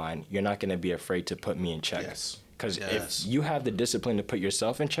get out of line, you're not going to be afraid to put me in check. Yes. Because if you have the discipline to put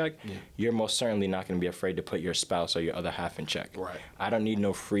yourself in check, you're most certainly not going to be afraid to put your spouse or your other half in check. Right. I don't need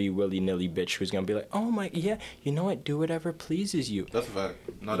no free willy-nilly bitch who's going to be like, oh my, yeah, you know what, do whatever pleases you. That's a fact.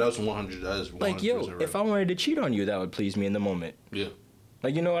 No, that's 100. That is 100%. Like, yo, right. if I wanted to cheat on you, that would please me in the moment. Yeah.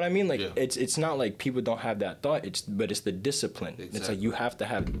 Like, you know what I mean? Like, it's not like people don't have that thought, but it's the discipline. Exactly. It's like you have to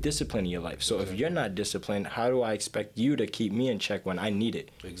have discipline in your life. So if you're not disciplined, how do I expect you to keep me in check when I need it?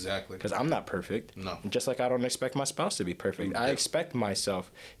 Exactly. Because I'm not perfect. No. Just like I don't expect my spouse to be perfect. I expect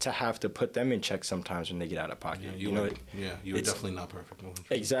myself to have to put them in check sometimes when they get out of pocket. Yeah, you're definitely not perfect.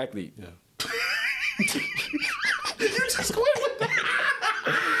 Exactly. Yeah. You just quit with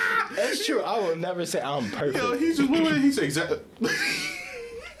that. That's true. I will never say I'm perfect. Yo, he just went with. He said exactly.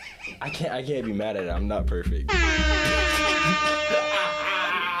 I can't be mad at it. I'm not perfect.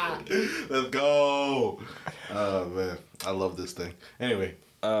 Let's go. Oh man, I love this thing. Anyway,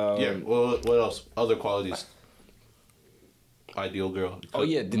 yeah. Well, what else? Other qualities. Ideal girl. Oh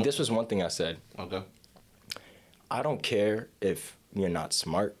yeah, this was one thing I said. Okay. I don't care if you're not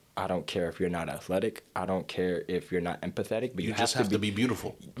smart. I don't care if you're not athletic. I don't care if you're not empathetic. But you just have to be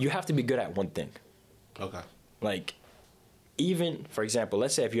beautiful. You have to be good at one thing. Okay. Like, even, for example,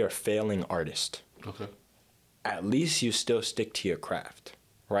 let's say if you're a failing artist. Okay. At least you still stick to your craft,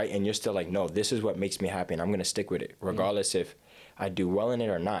 right? And you're still like, no, this is what makes me happy, and I'm going to stick with it. Regardless if I do well in it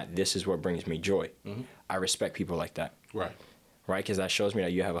or not, this is what brings me joy. I respect people like that. Right. Right? Because that shows me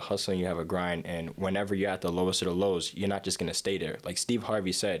that you have a hustle and you have a grind. And whenever you're at the lowest of the lows, you're not just going to stay there. Like Steve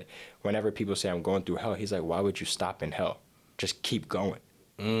Harvey said, whenever people say I'm going through hell, he's like, why would you stop in hell? Just keep going.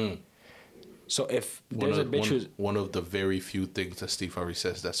 So if there's a bitch who's... One of the very few things that Steve Harvey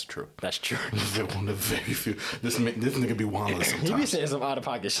says, that's true. That's true. One of the very few. This nigga be wilding sometimes. He be saying some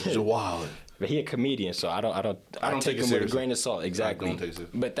out-of-pocket shit. He's wilding. But he a comedian, so I take him with a grain of salt. Exactly. I don't take it.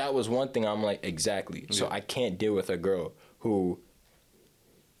 But that was one thing I'm like, exactly. So I can't deal with a girl who...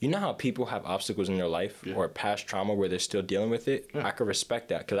 You know how people have obstacles in their life or past trauma where they're still dealing with it? I could respect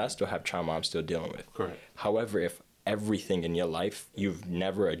that because I still have trauma I'm still dealing with. Correct. However, if everything in your life, you've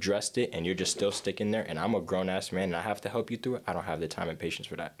never addressed it and you're just still sticking there and I'm a grown-ass man and I have to help you through it, I don't have the time and patience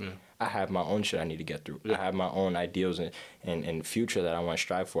for that. I have my own shit I need to get through. I have my own ideals and future that I want to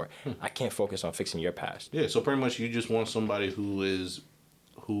strive for. I can't focus on fixing your past. Yeah, so pretty much you just want somebody who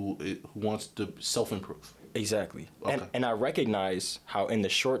wants to self-improve. Exactly. Okay. And I recognize how in the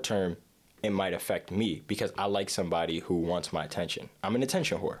short term it might affect me because I like somebody who wants my attention. I'm an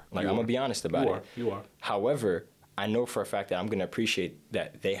attention whore. Like, I'm going to be honest about it. You are. However, I know for a fact that I'm going to appreciate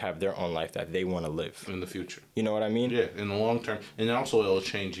that they have their own life that they want to live. In the future. You know what I mean? Yeah, in the long term. And also it'll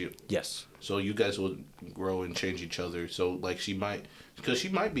change you. Yes. So you guys will grow and change each other. So, like, because she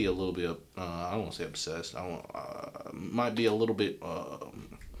might be a little bit, I don't want to say obsessed. Might be a little bit...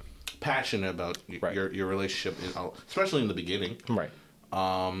 passionate about your relationship, especially in the beginning, right?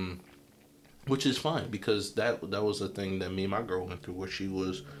 Which is fine because that was the thing that me and my girl went through, where she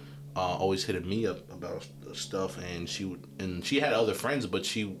was always hitting me up about stuff, and she had other friends, but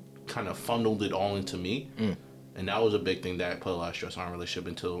she kind of funneled it all into me, And that was a big thing that put a lot of stress on our relationship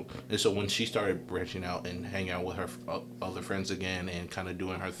and so when she started branching out and hanging out with her other friends again and kind of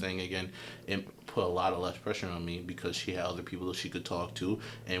doing her thing again, it put a lot of less pressure on me because she had other people that she could talk to,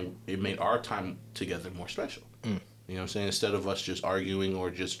 and it made our time together more special. You know what I'm saying? Instead of us just arguing or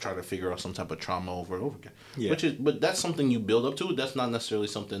just trying to figure out some type of trauma over and over again. Yeah. But that's something you build up to. That's not necessarily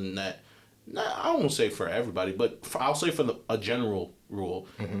something that, I won't say for everybody, but I'll say for a general rule,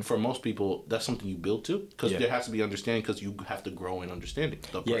 for most people, that's something you build to, because there has to be understanding, because you have to grow in understanding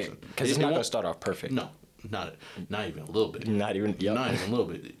the person. Because it's not going to start off perfect. No, not even a little bit. Not even a little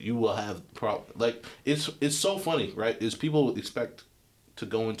bit. You will have it's so funny, right? Is people expect to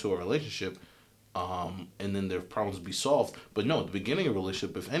go into a relationship, and then their problems be solved. But no, the beginning of a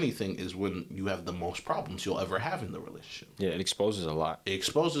relationship, if anything, is when you have the most problems you'll ever have in the relationship. Yeah, it exposes a lot.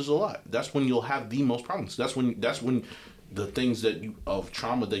 That's when you'll have the most problems. That's when the things of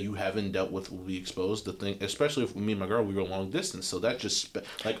trauma that you haven't dealt with will be exposed. Especially if me and my girl, we were long distance, so that just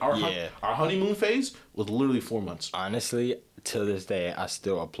our honeymoon phase was literally 4 months. Honestly, to this day, I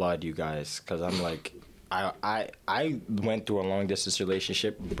still applaud you guys, because I'm like, I went through a long distance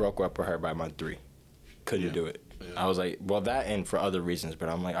relationship, broke up with her by month 3, couldn't do it. Yeah. I was like, well, that and for other reasons, but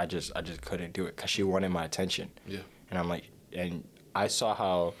I'm like, I just couldn't do it because she wanted my attention. Yeah, and I'm like, and I saw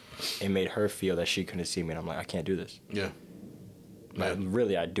how it made her feel that she couldn't see me, and I'm like, I can't do this. Yeah. But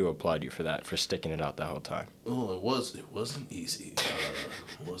really, I do applaud you for that, for sticking it out that whole time. Oh, it wasn't easy.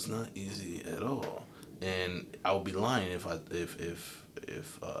 It was not easy at all. And I would be lying if I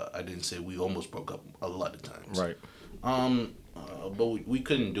didn't say we almost broke up a lot of times. Right. But we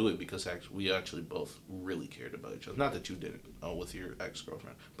couldn't do it because we actually both really cared about each other. Not that you didn't with your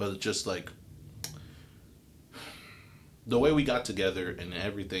ex-girlfriend, but it's just like the way we got together and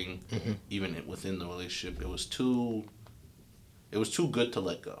everything, even within the relationship, it was too good to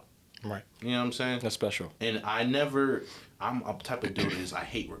let go. Right. You know what I'm saying? That's special. And I'm a type of dude I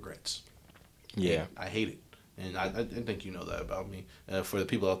hate regrets. Yeah. I hate it. And I think you know that about me. For the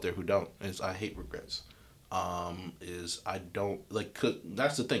people out there who don't, is I hate regrets. Is I don't,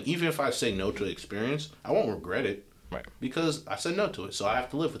 that's the thing. Even if I say no to the experience, I won't regret it. Right. Because I said no to it, so I have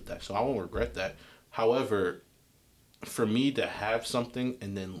to live with that. So I won't regret that. However, for me to have something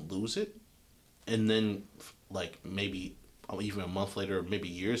and then lose it, and then, maybe even a month later or maybe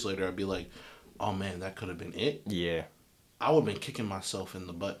years later, I'd be like, oh man, that could have been it. Yeah. I would have been kicking myself in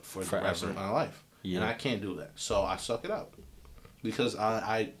the butt for the rest of my life. Yeah. And I can't do that. So I suck it out. Because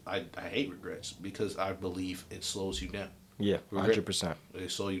I hate regrets, because I believe it slows you down. Yeah, 100%. It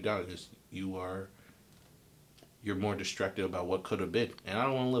slows you down because you're more distracted about what could have been. And I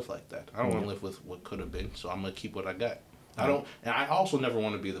don't want to live like that. I don't want to live with what could have been, so I'm going to keep what I got. And I also never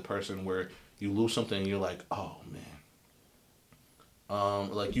want to be the person where you lose something and you're like, oh man.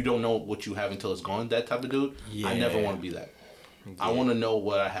 You don't know what you have until it's gone, that type of dude. Yeah. I never want to be that. Yeah. I want to know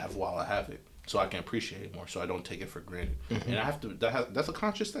what I have while I have it, so I can appreciate it more, so I don't take it for granted. And I have to. That's a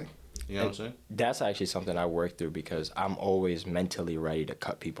conscious thing. You know what I'm saying? That's actually something I work through, because I'm always mentally ready to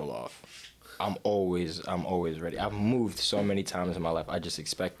cut people off. I'm always ready. I've moved so many times in my life, I just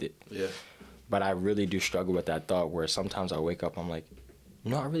expect it. Yeah. But I really do struggle with that thought, where sometimes I wake up, I'm like,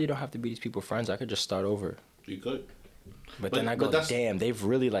 I really don't have to be these people friends. I could just start over. You could. But then I go, damn, they've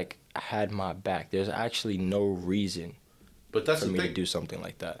really had my back. There's actually no reason for me to do something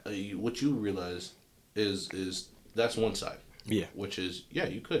like that. What you realize is that's one side. Yeah. Which is,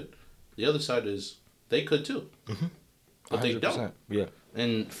 you could. The other side is they could too. Mm-hmm. But they don't. Yeah.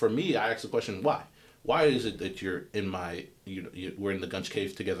 And for me, I ask the question, why? Why is it that you're in we're in the Gunch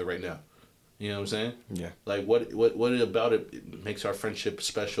cave together right now? You know what I'm saying? Yeah. What about it makes our friendship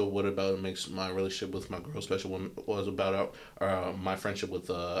special? What about it makes my relationship with my girl special? What was about my friendship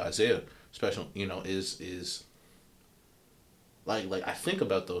with Isaiah special? Is I think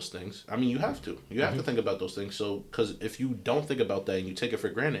about those things. I mean, you have to. You have to think about those things. So, because if you don't think about that and you take it for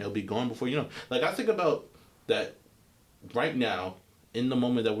granted, it'll be gone before you know. I think about that right now, in the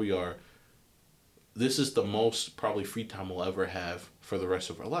moment that we are. This is the most probably free time we'll ever have for the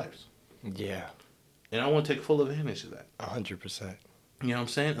rest of our lives. Yeah. And I want to take full advantage of that. 100%. You know what I'm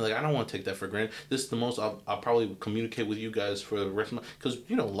saying? I don't want to take that for granted. This is the most I'll probably communicate with you guys for the rest of my... Because,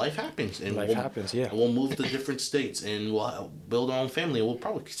 life happens. And life happens, yeah. And we'll move to different states and we'll build our own family. And we'll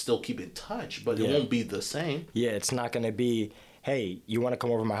probably still keep in touch, but it won't be the same. Yeah, it's not going to be, hey, you want to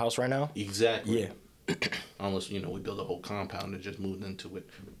come over to my house right now? Exactly. Yeah. Unless, we build a whole compound and just moved into it.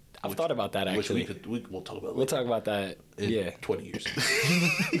 I've thought about that, actually. We'll talk about. We'll talk about that in 20 years.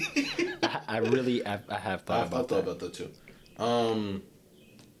 I have thought about that. I've thought about that too.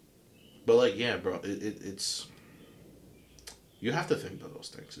 But bro, it's you have to think about those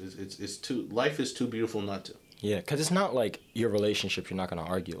things. It's too, life is too beautiful not to. Yeah, because it's not like your relationship you're not going to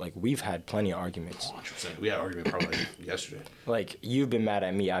argue. Like, we've had plenty of arguments. 100%. We had an argument probably yesterday. Like, you've been mad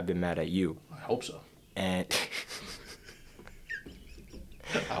at me, I've been mad at you. I hope so. And...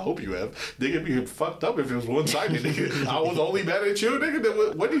 I hope you have. Nigga be fucked up if it was one-sided, nigga. I was only mad at you, nigga.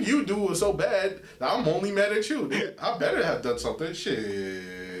 Then what did you do was so bad that I'm only mad at you, nigga. I better have done something.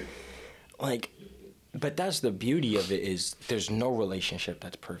 Shit. Like, but that's the beauty of it is there's no relationship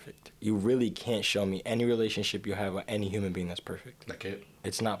that's perfect. You really can't show me any relationship you have with any human being that's perfect. I can't.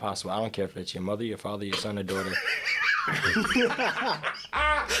 It's not possible. I don't care if it's your mother, your father, your son, or daughter.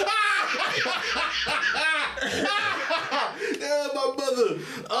 Yeah, my mother.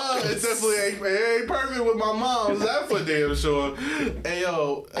 It definitely ain't perfect with my mom. That's for damn sure. Hey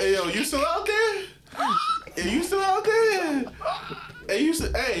yo, you still out there? You still out there?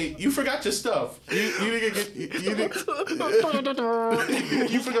 Hey, you forgot your stuff. You didn't get you didn't.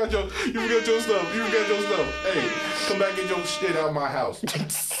 You forgot your stuff. You forgot your stuff. Hey, come back and get your shit out of my house.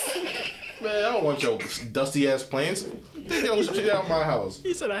 Man, I don't want your dusty ass plants. Get your shit out of my house.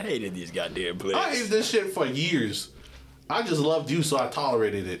 He said I hated these goddamn plants. I hated this shit for years. I just loved you, so I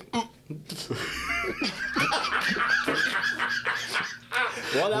tolerated it.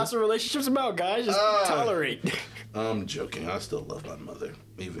 Well, that's what relationships about, guys. Just tolerate. I'm joking. I still love my mother,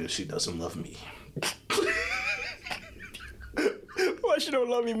 even if she doesn't love me. Why she don't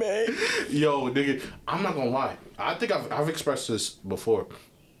love me, man? Yo, nigga, I'm not gonna lie. I think I've expressed this before.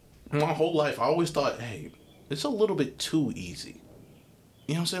 My whole life, I always thought, hey, it's a little bit too easy.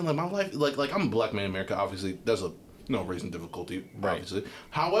 You know what I'm saying? Like my life, like I'm a black man in America. Obviously, there's a raising difficulty, obviously.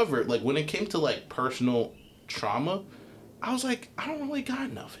 However, like when it came to like personal trauma, I was like, I don't really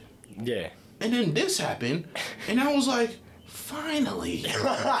got nothing. Yeah. And then this happened, and I was like, finally.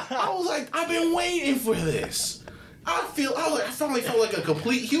 I was like, I've been waiting for this. I finally felt like a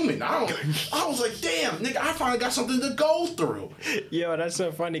complete human. I was like, damn, nigga, I finally got something to go through. Yo, that's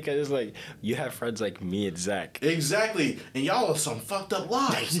so funny because it's like you have friends like me and Zach. Exactly, and y'all are some fucked up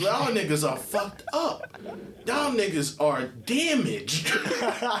lives. Y'all niggas are fucked up. Y'all niggas are damaged.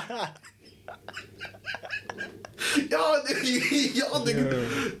 y'all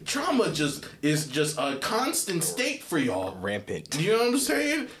niggas, trauma is just a constant state for y'all. Rampant. You know what I'm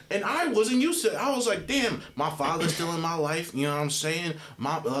saying? And I wasn't used to it. I was like, damn, my father's still in my life. You know what I'm saying?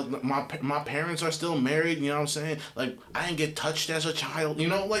 My parents are still married. You know what I'm saying? Like, I didn't get touched as a child. You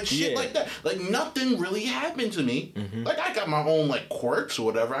know, like shit like that. Like, nothing really happened to me. Mm-hmm. Like, I got my own, like, quirks or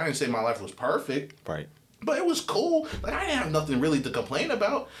whatever. I didn't say my life was perfect. Right. But it was cool. Like, I didn't have nothing really to complain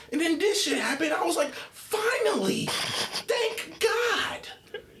about. And then this shit happened. I was like, finally! Thank God!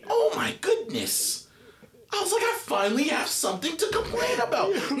 Oh my goodness! I was like, I finally have something to complain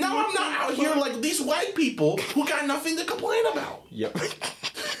about. Now I'm not out here like these white people who got nothing to complain about. Yep.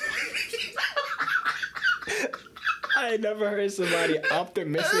 I ain't never heard somebody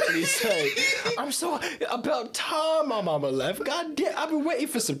optimistically say, I'm so about time my mama left. God damn, I've been waiting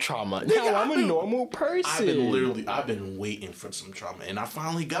for some trauma. Now I'm a normal person. I've been waiting for some trauma, and I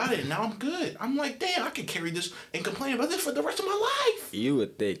finally got it, and now I'm good. I'm like, damn, I can carry this and complain about this for the rest of my life. You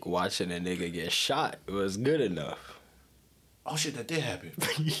would think watching a nigga get shot was good enough. Oh shit, that did happen.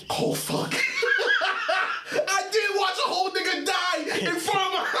 Oh fuck. I did watch a whole nigga die in front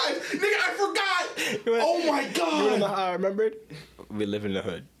of my eyes. Nigga, I forgot. Oh my god. You wanna know how I remembered? We live in the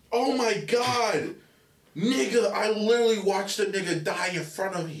hood. Oh my god. Nigga, I literally watched a nigga die in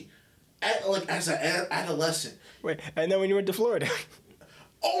front of me. As an adolescent. Wait, and then when you went to Florida.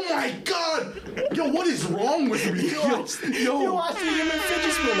 Oh my god. Yo, what is wrong with me? You watched the human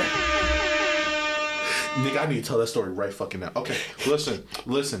fidget spinner. Nigga, I need to tell that story right fucking now. Okay, listen,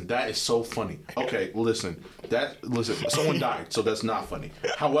 that is so funny. Okay, listen, someone died, so that's not funny.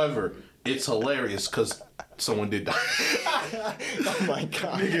 However, it's hilarious because someone did die. Oh my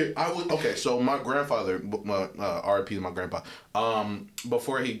god. Nigga, so my grandfather, R.I.P. to my grandpa,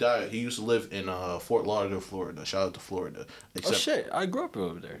 before he died, he used to live in Fort Lauderdale, Florida. Shout out to Florida. Oh shit, I grew up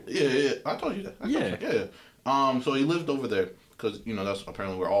over there. Yeah, I told you that. Yeah. So he lived over there because, you know, that's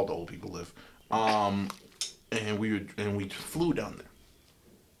apparently where all the old people live. And we flew down there.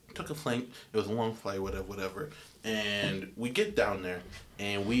 Took a flight. It was a long flight, whatever. And we get down there,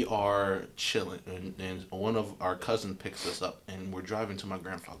 and we are chilling. And one of our cousins picks us up, and we're driving to my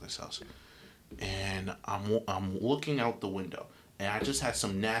grandfather's house. And I'm looking out the window, and I just had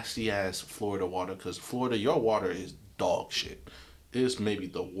some nasty ass Florida water, because Florida, your water is dog shit. It is maybe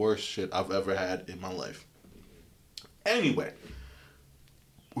the worst shit I've ever had in my life. Anyway,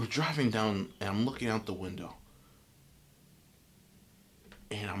 we're driving down, and I'm looking out the window.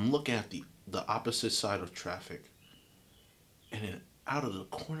 And I'm looking at the opposite side of traffic. And then out of the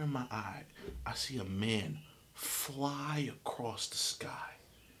corner of my eye, I see a man fly across the sky.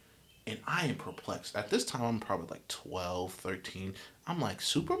 And I am perplexed. At this time, I'm probably like 12, 13. I'm like,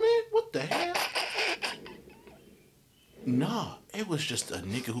 Superman? What the hell? Nah, it was just a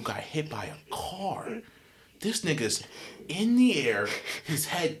nigga who got hit by a car. This nigga's in the air, his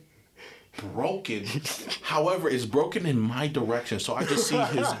head broken. However, it's broken in my direction, so I just see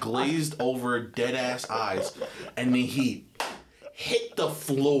his glazed over dead ass eyes, and then he hit the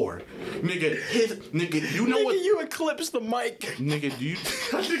floor. Nigga, you know Nigga, what? you eclipsed the mic. Nigga, do you?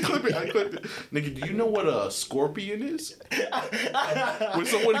 I didn't clip it. I clipped it. Nigga, do you know what a scorpion is? When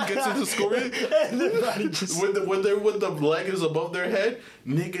someone gets into scorpion, when the leg is above their head,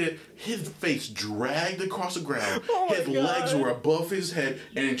 nigga, his face dragged across the ground. His legs were above his head,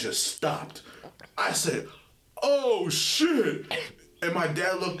 and it just stopped. I said, "Oh shit!" And my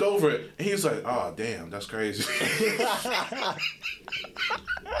dad looked over it, and he was like, "Oh damn, that's crazy."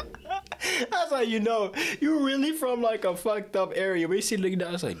 That's how you know you really from like a fucked up area. We see niggas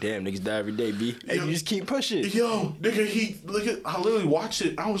die, it's like, damn, niggas die every day, B. And you just keep pushing. Yo, nigga, I literally watched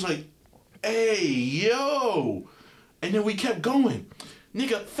it. I was like, hey, yo. And then we kept going.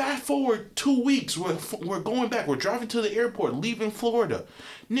 Nigga, fast forward 2 weeks. We're going back. We're driving to the airport, leaving Florida.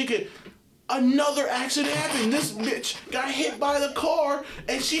 Nigga, another accident happened. This bitch got hit by the car,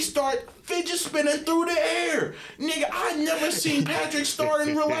 and she started fidget spinning through the air. Nigga, I never seen Patrick Star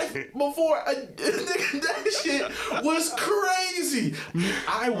in real life before. Nigga, that shit was crazy.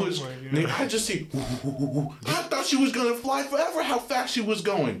 I just see. I thought she was gonna fly forever. How fast she was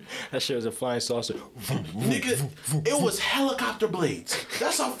going. That shit was a flying saucer. Nigga, it was helicopter blades.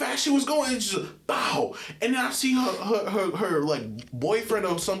 That's how fast she was going. It's just bow. And then I see her like boyfriend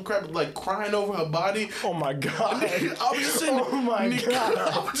or some crap like crying over her body. Oh my god. I'm just sitting there. Oh my god.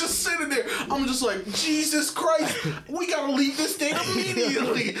 I'm just sitting there. I'm just like, Jesus Christ, we gotta leave this thing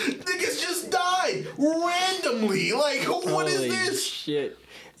immediately. Niggas just died randomly. Like, what is this? Shit.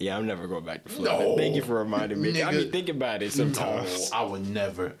 Yeah, I'm never going back to Florida. No. Thank you for reminding me. Nigga, I mean, think about it sometimes. No, I would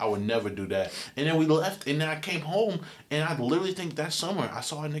never do that. And then we left, and then I came home, and I literally think that summer I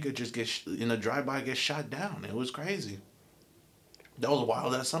saw a nigga just get in a drive-by get shot down. It was crazy. That was a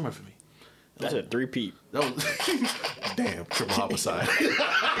wild ass summer for me. That's a 3-peat. That was damn triple homicide.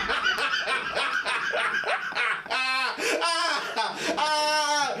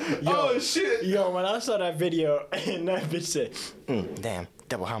 Yo, oh shit! Yo, when I saw that video and that bitch said, "Damn,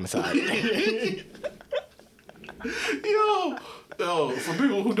 double homicide." Yo, for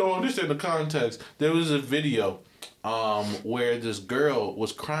people who don't understand the context, there was a video where this girl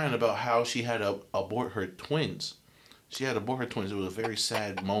was crying about how she had to abort her twins. She had to abort her twins. It was a very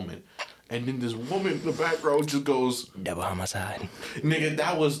sad moment. And then this woman in the background just goes, double homicide. Nigga,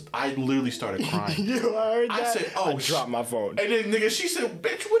 I literally started crying. Yo, I heard that. I said, oh, I dropped my phone. And then, nigga, she said,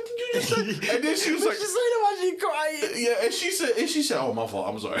 bitch, what did you just say? And then she was like, she said why she crying? Yeah, and she said, oh, my fault,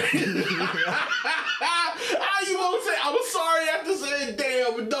 I'm sorry. How you gonna say, I'm sorry after saying,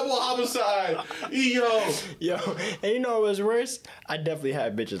 damn, double homicide? Yo, and you know what was worse? I definitely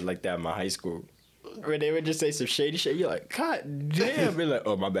had bitches like that in my high school. Where they would just say some shady shit. You're like, God damn. Be like,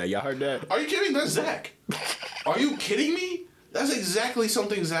 oh, my bad. Y'all heard that? Are you kidding? That's Zach. Are you kidding me? That's exactly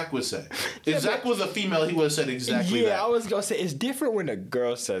something Zach would say. If Zach was a female, he would have said exactly that. Yeah, I was going to say, it's different when a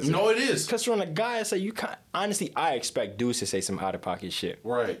girl says it. No, it is. Because when a guy say, you can't. Honestly, I expect dudes to say some out-of-pocket shit.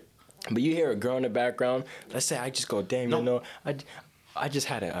 Right. But you hear a girl in the background, let's say I just go, damn, No. you know, I just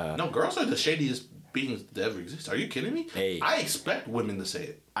had a... No, girls are the shadiest beings that ever exist. Are you kidding me? Hey. I expect women to say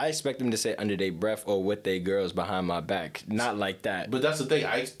it. I expect them to say it under their breath or with their girls behind my back. Not like that. But that's the thing.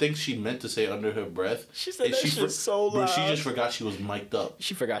 I think she meant to say it under her breath. She said that shit so loud. But she just forgot she was mic'd up.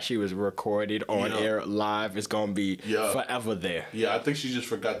 She forgot she was recorded on air live. It's going to be forever there. Yeah, I think she just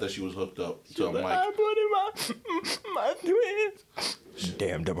forgot that she was hooked up to a mic. I put in my twins.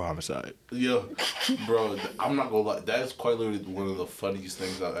 Damn, double homicide. Yeah, bro, I'm not gonna lie. That is quite literally one of the funniest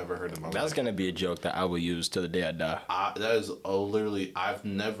things I've ever heard in my life. That's gonna be a joke that I will use till the day I die. That is literally, I've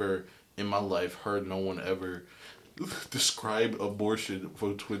never in my life heard no one ever describe abortion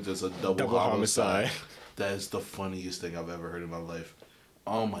for twins as a double homicide. That is the funniest thing I've ever heard in my life.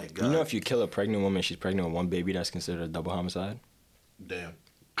 Oh my god. You know, if you kill a pregnant woman, she's pregnant with one baby, that's considered a double homicide? Damn.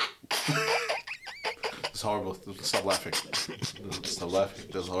 It's horrible. Stop laughing. Stop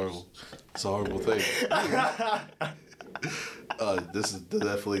laughing. That's horrible. It's a horrible thing. This is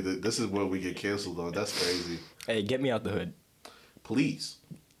definitely this is what we get canceled on. That's crazy. Hey, get me out the hood. Please.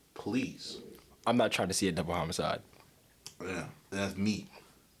 I'm not trying to see a double homicide. Yeah, that's me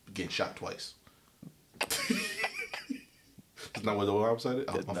getting shot twice. That's not what double homicide is?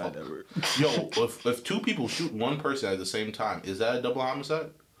 That's not ever. Yo, if two people shoot one person at the same time, is that a double homicide?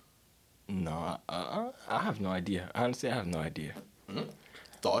 No, I have no idea. Honestly, I have no idea.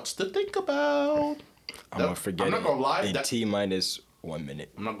 Thoughts to think about. I'm gonna forget I'm not gonna lie. in T-minus 1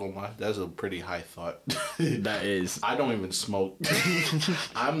 minute. I'm not gonna lie. That's a pretty high thought. That is. I don't even smoke.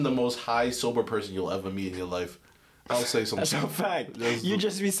 I'm the most high sober person you'll ever meet in your life. I'll say something. That's a fact. You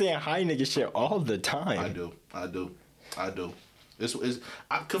just be saying high nigga shit all the time. I do. This is,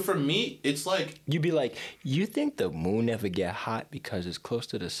 cause for me, it's like You be like, you think the moon never get hot because it's close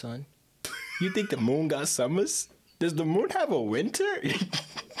to the sun? You think the moon got summers? Does the moon have a winter?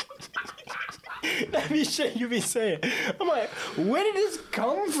 That be shit you be saying. I'm like, where did this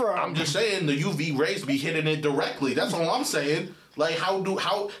come from? I'm just saying the UV rays be hitting it directly. That's all I'm saying. Like how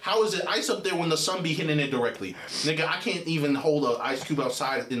is it ice up there when the sun be hitting it directly? Nigga, I can't even hold an ice cube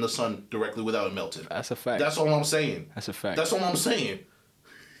outside in the sun directly without it melting. That's a fact. That's all I'm saying. That's a fact. That's all I'm saying.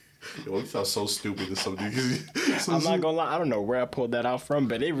 Yo, it sounds so stupid to some dude. I'm not gonna lie, I don't know where I pulled that out from,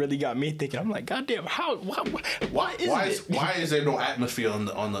 but it really got me thinking. I'm like, goddamn, why is there no atmosphere on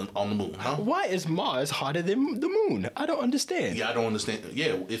the moon? Huh? Why is Mars hotter than the moon? I don't understand. Yeah, I don't understand.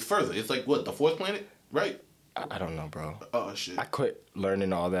 Yeah, it's further. It's like what, the fourth planet, right? I don't know, bro. Oh shit. I quit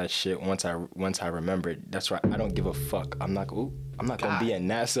learning all that shit once I remembered. That's why I don't give a fuck. I'm not gonna be a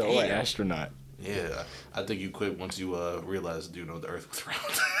NASA or an astronaut. Yeah, I think you quit once you realized the Earth was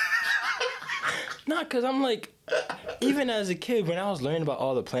round. Nah, cause I'm like, even as a kid, when I was learning about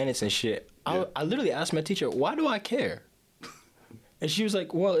all the planets and shit, I literally asked my teacher, why do I care? And she was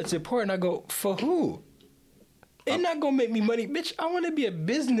like, well, it's important. I go, for who? It's not gonna make me money. Bitch, I wanna be a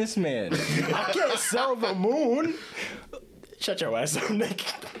businessman. I can't sell the moon. Shut your ass up, Nick.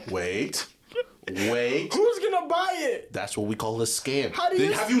 Wait. Who's gonna buy it? That's what we call a scam.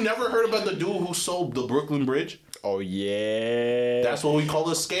 Have you never heard about the dude who sold the Brooklyn Bridge? Oh yeah. That's what we call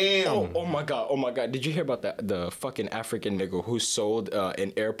a scam. Oh my god. Did you hear about that? The fucking African nigga who sold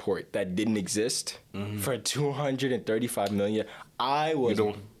an airport that didn't exist for $235 million. I was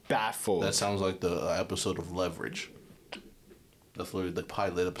baffled. That sounds like the episode of Leverage. That's literally the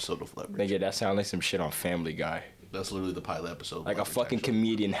pilot episode of Leverage. Nigga, that sounds like some shit on Family Guy. That's literally the pilot episode. Like a fucking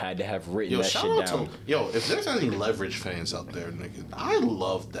comedian had to have written that shit down. If there's any Leverage fans out there, nigga, I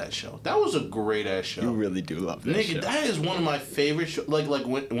loved that show. That was a great ass show. You really do love that show. Nigga, that is one of my favorite shows. Like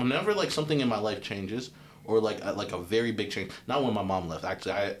whenever like something in my life changes, or like a very big change. Not when my mom left.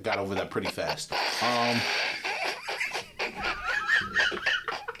 Actually, I got over that pretty fast.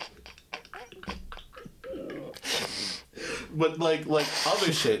 But like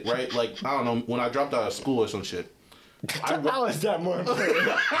other shit, right? Like I don't know, when I dropped out of school or some shit. How is that more important?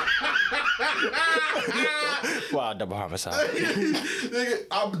 Wow, double homicide. Nigga,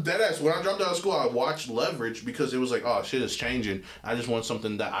 I'm deadass. When I dropped out of school, I watched Leverage because it was like, oh, shit is changing. I just want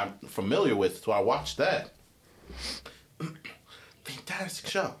something that I'm familiar with, so I watched that. Fantastic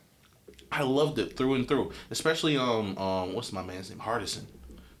show. I loved it through and through. Especially what's my man's name? Hardison.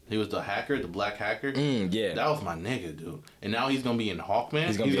 He was the hacker, the black hacker. Yeah. That was my nigga, dude. And now he's gonna be in Hawkman.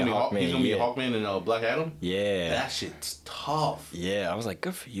 He's gonna be Hawkman. He's gonna be Hawkman and Black Adam. Yeah. That shit's tough. Yeah, I was like,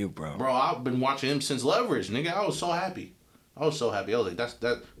 good for you, bro. Bro, I've been watching him since Leverage, nigga. I was so happy. I was like,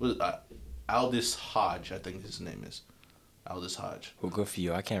 that was Aldous Hodge, I think his name is. Aldous Hodge. Well, good for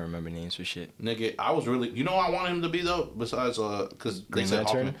you. I can't remember names for shit. Nigga, I was really... You know what I wanted him to be, though? Besides, because... Green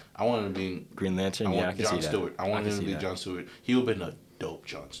Lantern? I wanted him to be... Green Lantern? Yeah, I can see that. Stewart. I wanted him to be John Stewart. He would have been a dope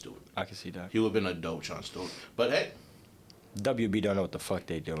John Stewart. I can see that. He would have been a dope John Stewart. But, hey... WB don't know what the fuck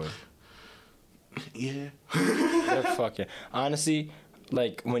they doing. Yeah. They're fucking... Honestly,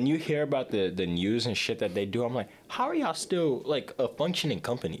 like, when you hear about the news and shit that they do, I'm like, how are y'all still, like, a functioning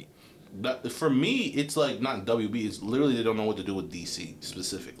company? For me, it's like not WB. It's literally they don't know what to do with DC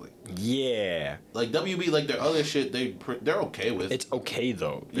specifically. Yeah. Like WB, like their other shit, they're okay with. It's okay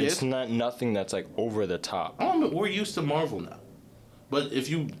though. Yeah, it's not nothing that's like over the top. We're used to Marvel now, but if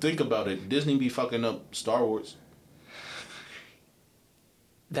you think about it, Disney be fucking up Star Wars.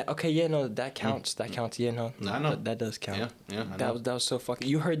 That that counts. That counts. Yeah, no. I know. That does count. Yeah. That was so fucking.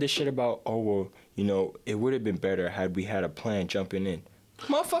 You heard this shit about it would have been better had we had a plan jumping in.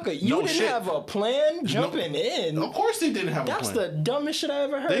 Motherfucker, you didn't have a plan jumping in. Of course they didn't have a plan. That's the dumbest shit I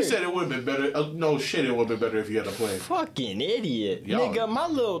ever heard. They said it would have been better. No shit, it would have been better if you had a plan. Fucking idiot. Yo. Nigga, my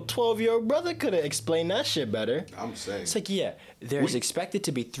little 12-year-old brother could have explained that shit better. I'm saying. It's like, there's expected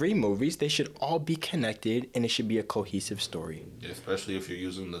to be 3 movies. They should all be connected, and it should be a cohesive story. Especially if you're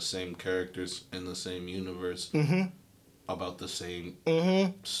using the same characters in the same universe. About the same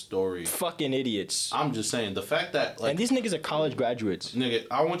story. Fucking idiots. I'm just saying, the fact that... and these niggas are college graduates. Nigga,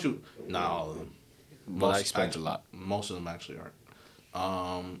 I want you... Not all of them. Well, I expect a lot. Most of them actually aren't.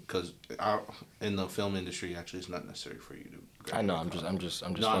 Because in the film industry, actually, it's not necessary for you to. I know. I'm just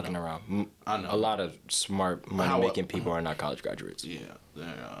fucking around. I know. A lot of smart money-making people are not college graduates. Yeah.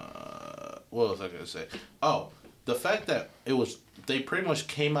 What was I gonna say? Oh, the fact that they pretty much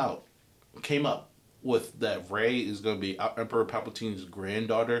came up with that Rey is gonna be Emperor Palpatine's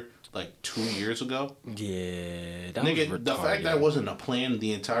granddaughter like 2 years ago. Yeah, that Nigga, was retarded. the fact that wasn't a plan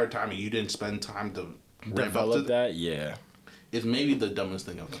the entire time and you didn't spend time to develop that, yeah. Is maybe the dumbest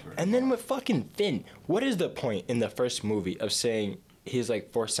thing I've ever heard. And then with fucking Finn, what is the point in the first movie of saying he's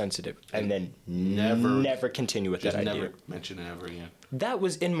like force sensitive and then never continue with that idea? Never mention it ever again. That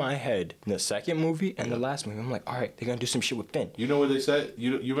was in my head in the second movie and the last movie. I'm like, all right, they're gonna do some shit with Finn. You know what they said?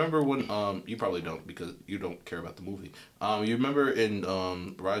 You remember when you probably don't because you don't care about the movie. You remember in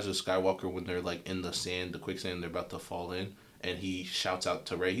Rise of Skywalker when they're like in the sand, the quicksand, they're about to fall in, and he shouts out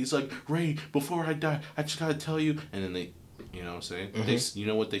to Rey. He's like, Rey, before I die, I just gotta tell you. And then they. You know what I'm saying? Mm-hmm. You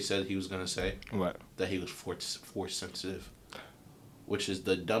know what they said he was going to say? What? That he was force sensitive. Which is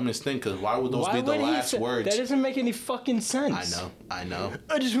the dumbest thing, because why would those be the last words? That doesn't make any fucking sense. I know.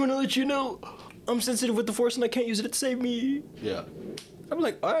 I just want to let you know, I'm sensitive with the force and I can't use it to save me. Yeah. I'm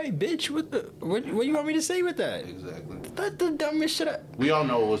like, all right, bitch, what do you want me to say with that? Exactly. That's the dumbest shit. We all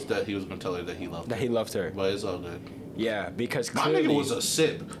know was that he was going to tell her that he loved her. That he loved her. But it's all good. Yeah, because my clearly... nigga was a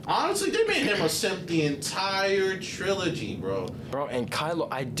simp. Honestly, they made him a simp the entire trilogy, bro. Bro, and Kylo,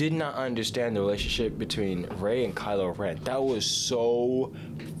 I did not understand the relationship between Rey and Kylo Ren. That was so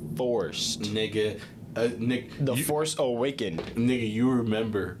forced. Nigga, The Force Awakened. Nigga, you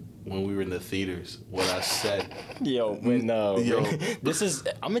remember when we were in the theaters what I said? When this is,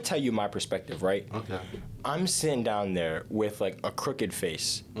 I'm gonna tell you my perspective, right? Okay. I'm sitting down there with like a crooked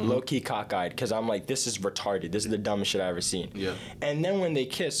face, low-key cockeyed, because I'm like, this is retarded. This is the dumbest shit I've ever seen. Yeah. And then when they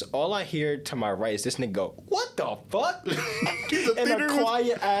kiss, all I hear to my right is this nigga go, what the fuck? In a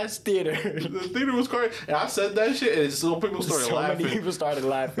quiet-ass theater. The theater was quiet. And I said that shit, and so people started laughing. So many people started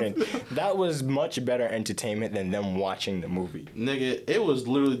laughing. That was much better entertainment than them watching the movie. Nigga, it was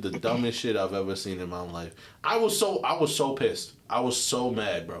literally the dumbest shit I've ever seen in my life. I was so pissed. I was so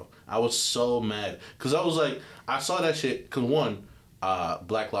mad, bro. I was so mad. Because I was like, I saw that shit. Because one,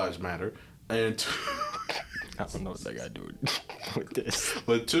 Black Lives Matter. And two, I don't know what they got to do with this.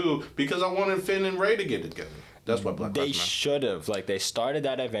 But two, because I wanted Finn and Rey to get together. That's what Black Lives Matter. They should have. Like, they started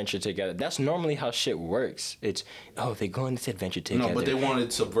that adventure together. That's normally how shit works. It's, they go on this adventure together. No, but they wanted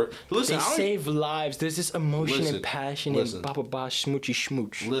to subvert. Listen, they save lives. There's this emotion and passion and ba smoochy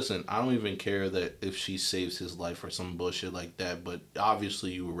schmooch. Listen, I don't even care that if she saves his life or some bullshit like that, but obviously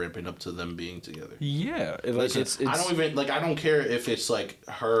you were ramping up to them being together. Yeah. Like, listen, it's I don't even, like, I don't care if it's like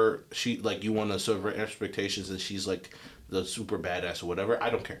her, you want to subvert expectations and she's like the super badass or whatever. I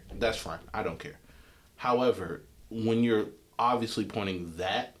don't care. That's fine. I don't care. However, when you're obviously pointing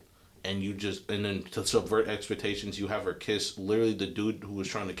that and then to subvert expectations, you have her kiss literally the dude who was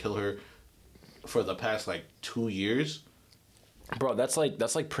trying to kill her for the past like 2 years. Bro, that's like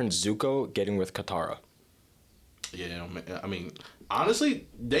Prince Zuko getting with Katara. Yeah, I mean, honestly,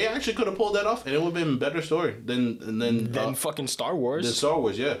 they actually could have pulled that off, and it would have been a better story than fucking Star Wars. The Star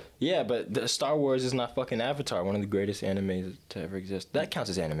Wars, yeah. Yeah, but the Star Wars is not fucking Avatar, one of the greatest animes to ever exist. That counts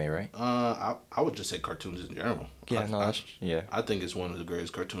as anime, right? I would just say cartoons in general. Yeah, I think it's one of the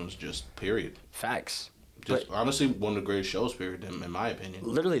greatest cartoons, just period. Facts. Just honestly, one of the greatest shows, period, in my opinion.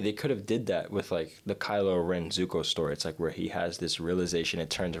 Literally, they could have did that with like the Kylo Ren Zuko story. It's like where he has this realization, it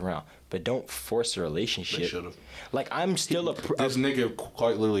turns around, but don't force a relationship. They should have. Like I'm still this nigga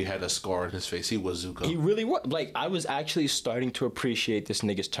quite literally had a scar on his face. He was Zuko. He really was. Like I was actually starting to appreciate this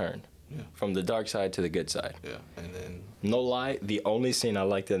nigga's turn. Yeah. From the dark side to the good side. Yeah, and then... No lie, the only scene I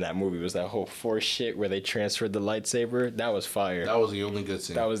liked in that movie was that whole Force shit where they transferred the lightsaber. That was fire. That was the only good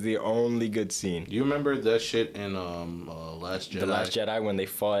scene. That was the only good scene. You remember that shit in Last Jedi? The Last Jedi when they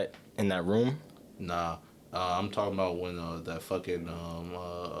fought in that room? Nah. I'm talking about when that fucking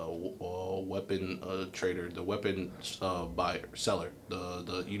weapon trader, the weapon seller,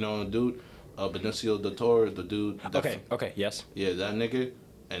 the you know dude, Benicio del Toro, the dude. Okay, yes. Yeah, that nigga.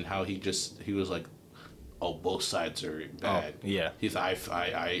 And how he was like, oh, both sides are bad. Oh, yeah. He's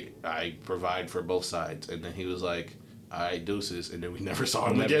I provide for both sides, and then he was like, all right, deuces, and then we never saw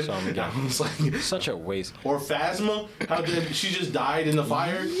him again. I was like, such a waste. Or Phasma, how she just died in the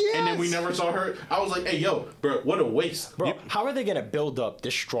fire, yes. And then we never saw her. I was like, hey, yo, bro, what a waste, bro. How are they gonna build up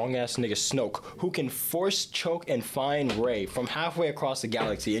this strong ass nigga Snoke who can force choke and find Rey from halfway across the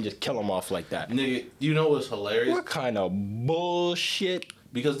galaxy and just kill him off like that? Nigga, you know what's hilarious? What kind of bullshit?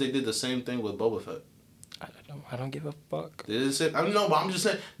 Because they did the same thing with Boba Fett. I I don't give a fuck. I don't know, but I'm just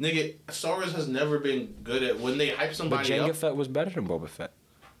saying, nigga, Star Wars has never been good at when they hype somebody But Jango up. Fett was better than Boba Fett.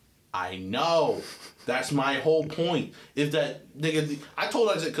 I know. That's my whole point. Is that nigga? I told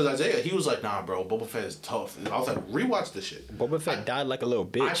Isaiah because Isaiah, he was like, "Nah, bro, Boba Fett is tough." And I was like, "Rewatch this shit." Boba Fett died like a little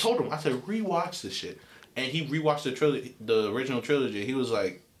bitch. I told him, I said, "Rewatch this shit," and he rewatched the original trilogy. He was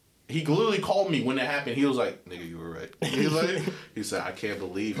like, he literally called me when it happened. He was like, "Nigga, you were right." He said, "I can't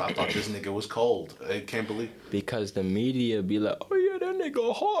believe I thought this nigga was cold. I can't believe." Because the media be like, "Oh yeah, that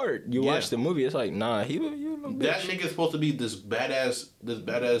nigga hard." You watch the movie, it's like, nah, you little bitch. That nigga's supposed to be this badass.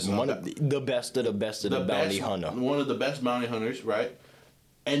 One of the best of the best of the bounty hunter. One of the best bounty hunters, right?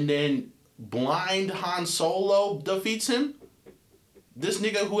 And then blind Han Solo defeats him. This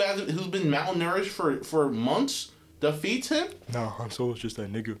nigga who's been malnourished for months defeats him. Nah, Han Solo's just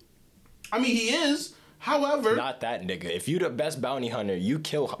that nigga. I mean, he is. However, not that nigga. If you the best bounty hunter, you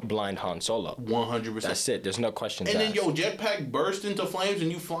kill blind Han Solo. 100%. That's it. There's no questions asked. And then your jetpack burst into flames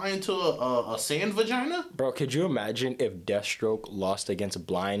and you fly into a sand vagina? Bro, could you imagine if Deathstroke lost against a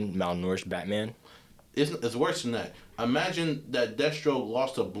blind, malnourished Batman? It's worse than that. Imagine that Deathstroke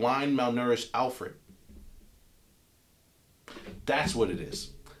lost to blind, malnourished Alfred. That's what it is.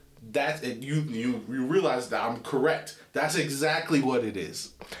 That's it. You realize that I'm correct. That's exactly what it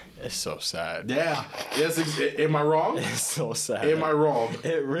is. It's so sad. Yeah. Yes. Am I wrong? It's so sad. Am I wrong?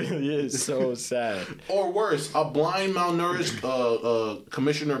 It really is so sad. Or worse, a blind, malnourished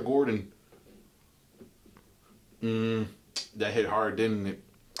Commissioner Gordon. That hit hard, didn't it?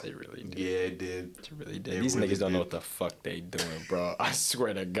 It really did. Yeah, it did. It really did. These niggas don't know what the fuck they doing, bro. I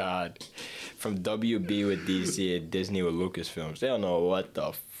swear to God. From WB with DC and Disney with Lucasfilms, they don't know what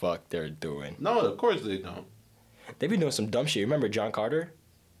the fuck they're doing. No, of course they don't. They be doing some dumb shit. Remember John Carter?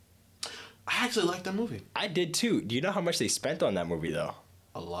 I actually like that movie. I did too. Do you know how much they spent on that movie though?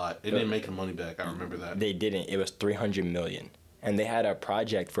 A lot. It didn't make the money back. I remember that. They didn't. It was $300 million, and they had a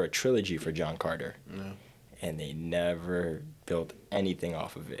project for a trilogy for John Carter. Yeah. And they never built anything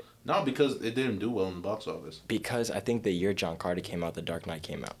off of it. No, because it didn't do well in the box office. Because I think the year John Carter came out, The Dark Knight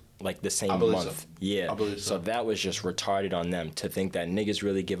came out. Like the same month. So. Yeah. I believe so. So that was just retarded on them to think that niggas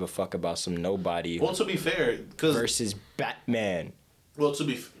really give a fuck about some nobody. Well, to be fair, versus Batman. Well,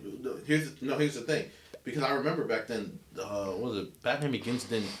 here's the thing. Because I remember back then, what was it? Batman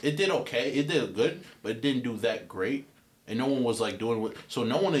Begins it did okay. It did good, but it didn't do that great. And no one was like doing what. So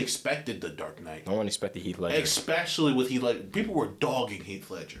no one expected the Dark Knight. No one expected Heath Ledger. Especially with Heath Ledger. People were dogging Heath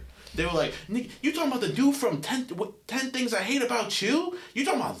Ledger. They were like, "Nick, you talking about the dude from 10 Things I Hate About You? You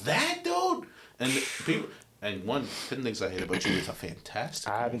talking about that dude?" And people. And 10 Things I Hate About You is a fantastic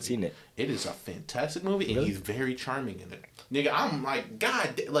movie. I haven't seen it. It is a fantastic movie, and really? he's very charming in it. Nigga, I'm like,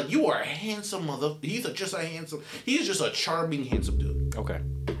 God, like, you are a handsome mother. He's just a charming, handsome dude. Okay.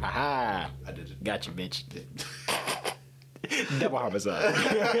 Aha. I did it. Gotcha, bitch. Double homicide.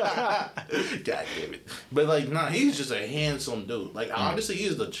 God damn it. But, like, nah, he's just a handsome dude. Like, honestly,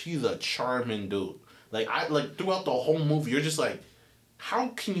 he's a charming dude. Like, throughout the whole movie, you're just like, how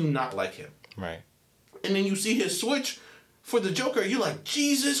can you not like him? Right. And then you see his switch for the Joker, you're like,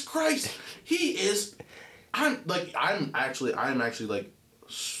 Jesus Christ, he is. I'm actually like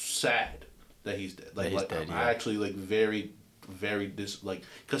sad that he's dead. Like, he's dead, I'm yeah. actually like very, very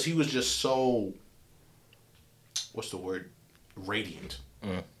because he was just so. What's the word? Radiant.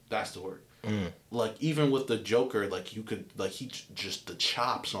 That's the word. Like, even with the Joker, like, you could, like, he just the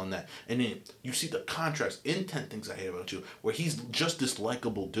chops on that. And then you see the contrast in 10 Things I Hate About You, where he's just this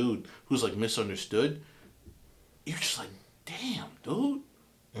likable dude who's, like, misunderstood. You're just like, damn, dude.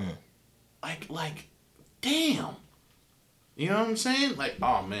 Like, damn. You know what I'm saying? Like,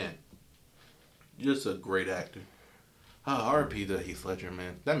 oh, man. Just a great actor. R.I.P. to Heath Ledger,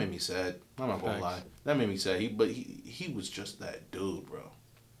 man. That made me sad. I'm not gonna lie. That made me sad. He was just that dude, bro.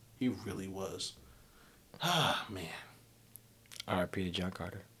 He really was. Ah, man. R.I.P. to John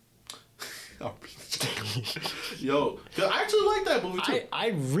Carter. Yo, cause I actually like that movie too. I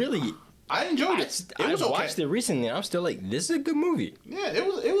enjoyed it. It was I okay. watched it recently, and I'm still like, this is a good movie. Yeah, it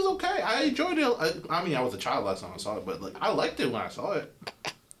was okay. I enjoyed it. I mean, I was a child last time I saw it, but like, I liked it when I saw it.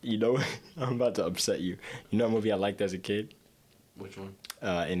 You know, I'm about to upset you. You know a movie I liked as a kid? Which one?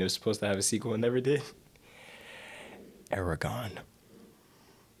 And it was supposed to have a sequel and never did? Aragon.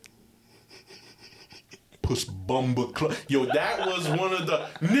 Puss Bumba Club. Yo, that was one of the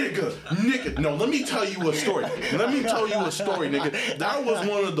nigga. No, let me tell you a story. Nigga. That was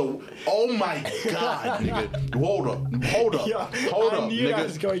one of the. Oh my God, nigga. Hold up, Yo, nigga. I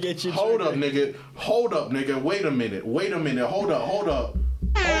was gonna get you Hold up, nigga. Wait a minute. Hold up,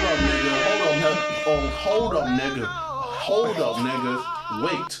 nigga. Hold up,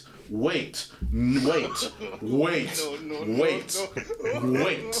 nigga. wait, nigga,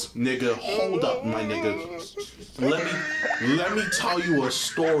 hold up, my nigga. Let me tell you a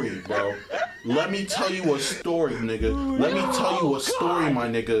story, bro. Let me tell you a story, nigga. Let me tell you a story, my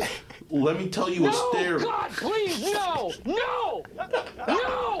nigga. Let me tell you a story. God, please, no.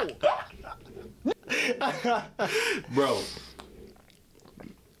 Bro,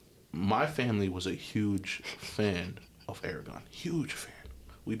 my family was a huge fan of Aragon. Huge fan.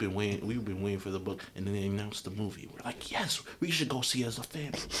 We've been waiting for the book, and then they announced the movie. We're like, yes, we should go see it as a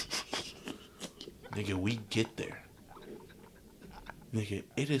family. Nigga, we get there. Nigga,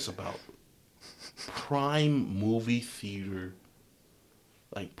 it is about prime movie theater.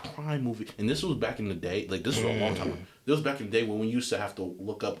 Like, prime movie. And this was back in the day. Like, this was a long time ago. This was back in the day when we used to have to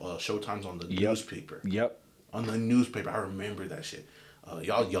look up showtimes on the newspaper. Yep. On the newspaper. I remember that shit.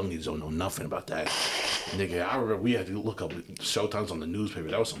 Y'all youngies don't know nothing about that. Nigga, I remember we had to look up showtimes on the newspaper.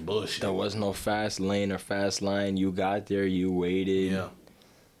 That was some bullshit. There was no fast lane or fast line. You got there, you waited.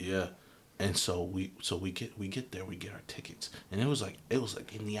 Yeah. And so we get there, we get our tickets. And it was like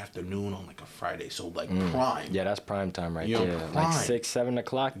in the afternoon on like a Friday. So like prime. Yeah, that's prime time right there. Prime. Like 6, 7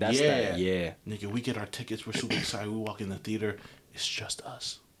 o'clock. That's that. Yeah. Nigga, we get our tickets, we're super excited. We walk in the theater, it's just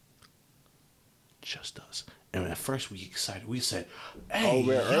us. Just us. And at first we excited. We said, hey,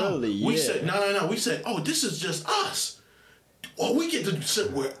 we're early. We said, no. We said, oh, this is just us. Oh, we get to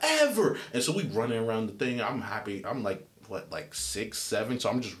sit wherever. And so we running around the thing. I'm happy. I'm like, what, like 6, 7? So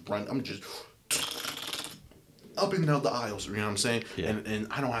I'm just up and down the aisles. You know what I'm saying? Yeah. And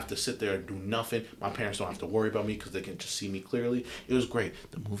I don't have to sit there and do nothing. My parents don't have to worry about me because they can just see me clearly. It was great.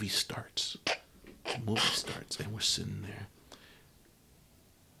 The movie starts. And we're sitting there.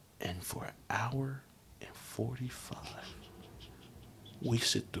 And for an hour and 45, we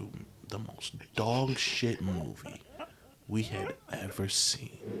sit through the most dog shit movie we had ever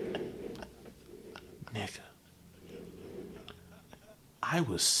seen. Nigga. I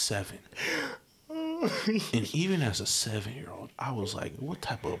was 7. And even as a 7-year-old, I was like, what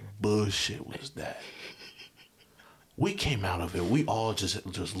type of bullshit was that? We came out of it. We all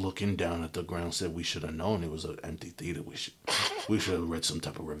just looking down at the ground said we should have known it was an empty theater. We should have read some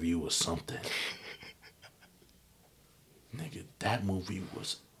type of review or something. Nigga, that movie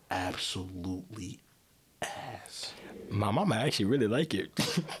was absolutely ass. My mama actually really like it.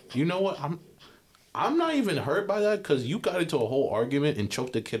 You know what? I'm not even hurt by that because you got into a whole argument and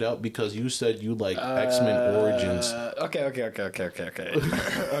choked the kid out because you said you like X-Men Origins. Okay.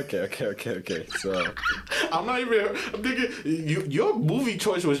 So I'm not even. I'm thinking your movie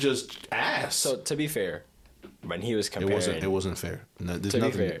choice was just ass. So to be fair, when he was comparing, it wasn't fair. No, there's to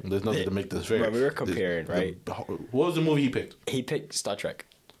be fair, there's nothing to make this fair. When we were comparing, right? What was the movie he picked? He picked Star Trek.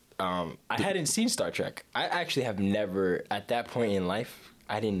 I hadn't seen Star Trek. I actually have never, at that point in life,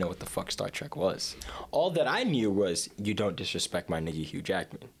 I didn't know what the fuck Star Trek was. All that I knew was, you don't disrespect my nigga Hugh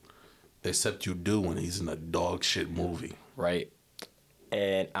Jackman. Except you do when he's in a dog shit movie. Right.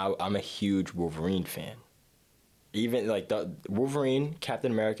 And I'm a huge Wolverine fan. Even like the Wolverine,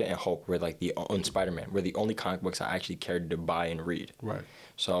 Captain America, and Hulk were like and Spider-Man were the only comic books I actually cared to buy and read. Right.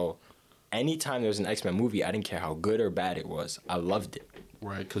 So anytime there was an X-Men movie, I didn't care how good or bad it was. I loved it.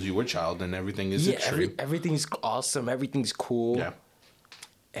 Right, because you were a child and everything is extreme. Everything's awesome. Everything's cool. Yeah.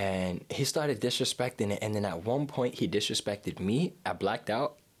 And he started disrespecting it. And then at one point, he disrespected me. I blacked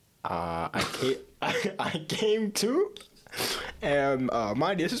out. I came to. And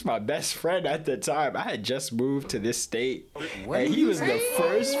mind you, this is my best friend at the time. I had just moved to this state. And he was the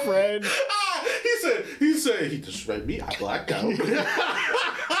first friend. He said, he disrespected me. I blacked out. Wait,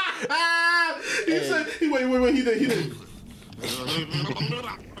 he did.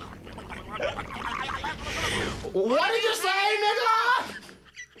 What did you say, nigga?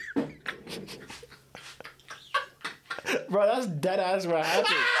 Bro, that's dead ass what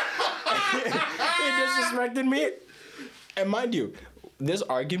happened. He disrespected me. And mind you, this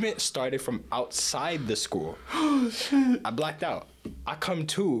argument started from outside the school. Oh, shit. I blacked out. I come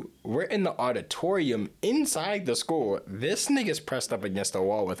to, we're in the auditorium inside the school. This nigga's pressed up against the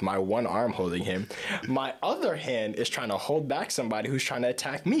wall with my one arm holding him. My other hand is trying to hold back somebody who's trying to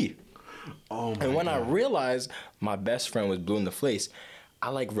attack me. Oh my And when God. I realized my best friend was blue in the face, I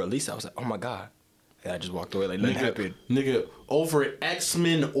like released. I was like, oh my God. And I just walked away like nothing happened. Nigga, over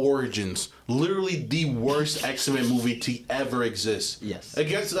X-Men Origins, literally the worst X-Men movie to ever exist. Yes.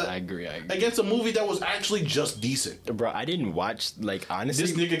 I agree. Against a movie that was actually just decent. Bro, I didn't watch, like, honestly.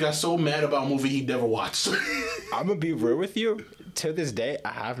 This nigga got so mad about a movie he never watched. I'm gonna be real with you. To this day, I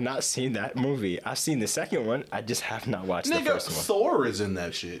have not seen that movie. I've seen the second one. I just have not watched the Nigga, first one. Thor is in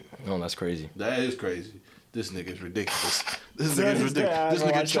that shit. Oh, that's crazy. That is crazy. This nigga's ridiculous. This nigga's ridiculous. This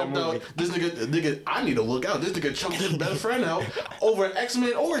nigga choked out. This nigga. I need to look out. This nigga choked his best friend out over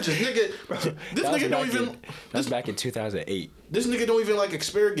X-Men Origins. Nigga, this nigga don't even. That's back in 2008. This nigga don't even like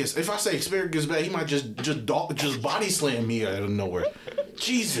asparagus. If I say asparagus bad, he might just body slam me out of nowhere.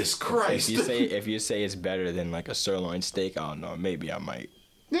 Jesus Christ. If you say it's better than like a sirloin steak, I don't know. Maybe I might.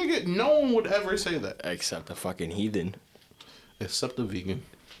 Nigga, no one would ever say that. Except the fucking heathen. Except the vegan.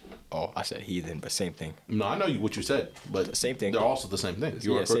 Oh, I said heathen, but same thing. No, I know what you said, but same thing. They're also the same thing.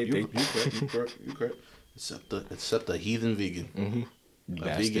 Same thing. You correct. Except the heathen vegan. Mm-hmm.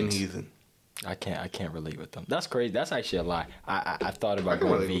 A vegan heathen. I can't relate with them. That's crazy. That's actually a lie. I thought about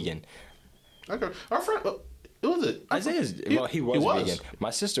going vegan. Okay, our friend. Who was it? Isaiah's. He was vegan.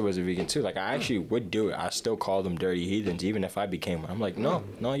 My sister was a vegan too. Like I actually would do it. I still call them dirty heathens, even if I became one. I'm like, no,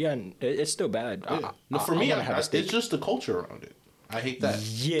 yeah, it's still bad. Yeah. No, for me, it's just the culture around it. I hate that.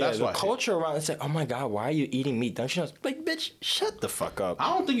 Yeah, that's the culture around it's like, oh my god, why are you eating meat? Don't you know? Like, bitch, shut the fuck up. I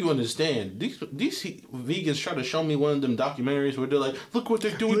don't think you understand. These vegans try to show me one of them documentaries where they're like, look what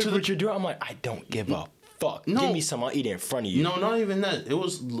they're doing what you're doing. I'm like, I don't give a fuck. No, give me some. I'll eat it in front of you. No, not even that. It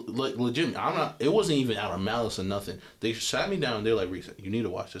was like legit. It wasn't even out of malice or nothing. They sat me down. They're like, Reese, you need to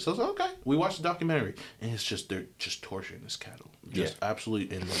watch this. I was like, okay. We watched the documentary, and it's just they're just torturing this cattle, just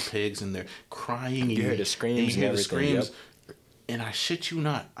absolutely, and the pigs, and they're crying. You hear the screams and everything. Yep. And I shit you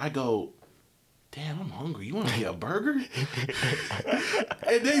not, I go, damn, I'm hungry. You want to get a burger?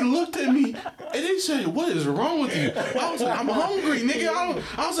 And they looked at me and they said, what is wrong with you? I was like, I'm hungry, nigga.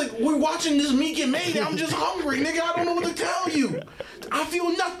 I was like, we're watching this meat get made. I'm just hungry, nigga. I don't know what to tell you. I feel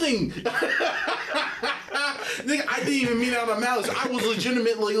nothing. Nigga, I didn't even mean out of malice. I was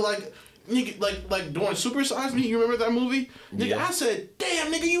legitimately like, nigga, like during Super Size Me, you remember that movie? Nigga, yeah. I said,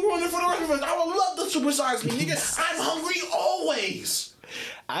 damn, nigga, you ruined it for the rest of us. I would love the Super Size Me, nigga. I'm hungry always.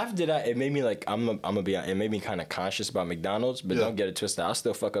 After that, it made me like, it made me kind of conscious about McDonald's, but don't get it twisted. I'll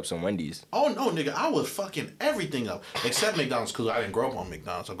still fuck up some Wendy's. Oh, no, nigga, I was fucking everything up. Except McDonald's, because I didn't grow up on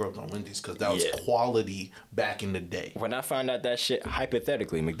McDonald's. I grew up on Wendy's, because that was quality back in the day. When I found out that shit,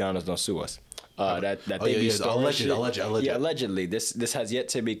 hypothetically, McDonald's don't sue us. That they be storing shit. Allegedly. Yeah, allegedly. This has yet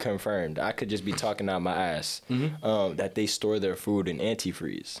to be confirmed. I could just be talking out my ass. Mm-hmm. That they store their food in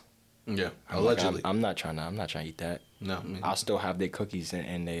antifreeze. Yeah, allegedly. Like, I'm not trying to eat that. No, I'll still have their cookies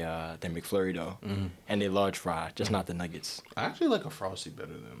and they McFlurry though, and they large fry, just not the nuggets. I actually like a Frosty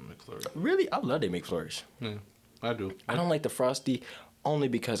better than McFlurry. Really, I love their McFlurries. Yeah, I do. I don't like the Frosty only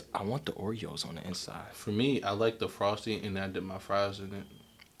because I want the Oreos on the inside. For me, I like the Frosty and I dip my fries in it.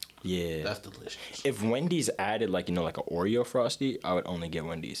 Yeah, that's delicious. If Wendy's added like an Oreo Frosty, I would only get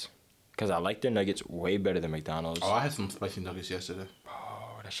Wendy's because I like their nuggets way better than McDonald's. Oh, I had some spicy nuggets yesterday.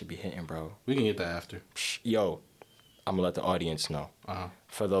 Oh, that should be hitting, bro. We can get that after. Yo, I'm gonna let the audience know.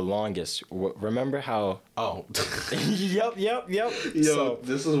 For the longest, remember how? Oh. Yep. Yo, so,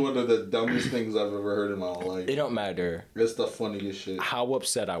 this is one of the dumbest things I've ever heard in my life. It don't matter. It's the funniest shit. How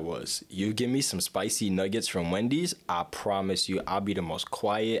upset I was. You give me some spicy nuggets from Wendy's, I promise you, I'll be the most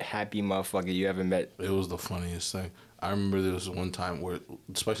quiet, happy motherfucker you ever met. It was the funniest thing. I remember there was one time where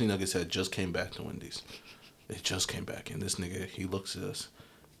spicy nuggets had just came back to Wendy's. They just came back, and this nigga, he looks at us,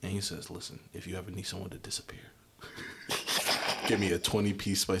 and he says, listen, if you ever need someone to disappear, give me a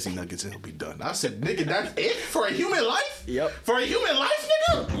 20-piece spicy nuggets and it'll be done. I said, nigga, that's it? For a human life? Yep. For a human life,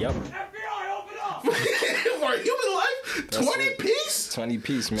 nigga? Yep. FBI, open up! For a human life? 20-piece?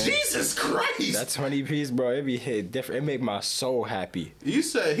 20-piece, man. Jesus Christ! That 20-piece, bro, it be hit different. It make my soul happy. He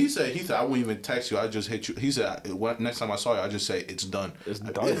said, I won't even text you. I just hit you. He said, next time I saw you, I just say, it's done. It's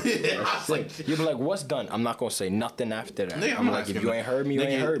done. You'll be like, what's done? I'm not going to say nothing after that. Nigga, I'm like, if you ain't heard me, you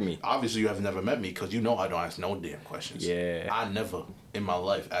ain't heard me. Obviously, you have never met me because you know I don't ask no damn questions. Yeah. I never in my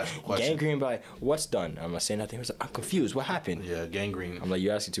life ask a question. Gangrene be like, what's done? I'm not saying nothing. He was like, I'm confused. What happened? Yeah, gangrene. I'm like,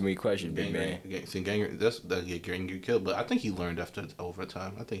 you asking too many questions, big man. Gangrene, that get gangrene killed, but I think he learned over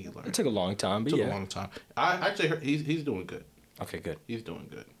time. I think he learned. It took a long time, but it took a long time. I actually heard he's doing good. Okay, good. He's doing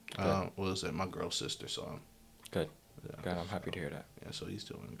good. What was it? My girl's sister saw him. Good. Yeah, God, I'm happy to hear that. Yeah, so he's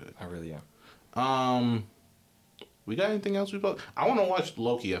doing good. I really am. We got anything else I want to watch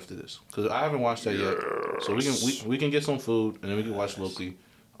Loki after this because I haven't watched that yet. So we can get some food and then we can watch Loki.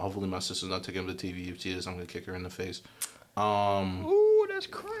 Hopefully my sister's not taking him to the TV. If she is, I'm gonna kick her in the face. Ooh, that's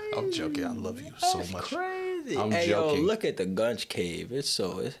crazy. I'm joking. I love you so much. Crazy. I'm joking. Yo, look at the Gunch cave. It's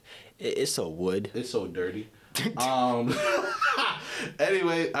so wood. It's so dirty.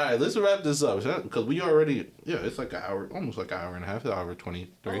 Anyway, all right, let's wrap this up because we already it's like an hour, almost like an hour and a half, an hour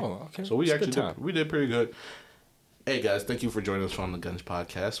 23. Oh, okay. So we actually did pretty good. Hey guys, thank you for joining us on the Guns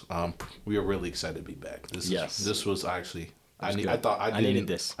podcast. We are really excited to be back. This was actually I I needed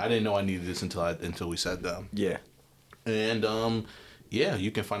this. I didn't know I needed this until we sat down. Yeah. And yeah,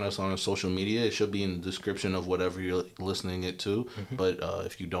 you can find us on our social media. It should be in the description of whatever you're listening it to. But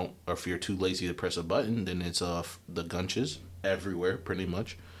if you don't, or if you're too lazy to press a button, then it's the Gunches everywhere, pretty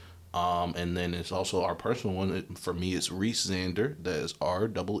much. And then it's also our personal one. For me, it's Reese Xander. That is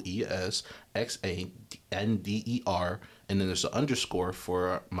REESXANDER. And then there's an underscore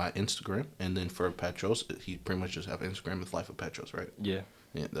for my Instagram. And then for Petros, he pretty much just have Instagram with Life of Petros, right? Yeah.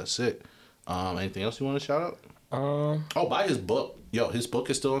 Yeah, that's it. Anything else you want to shout out? Oh, buy his book. Yo, his book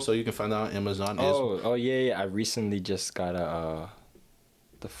is still on, so you can find that on Amazon. Oh, yeah. I recently just got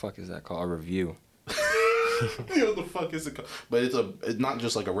the fuck is that called? A review. What the fuck is it called? But it's not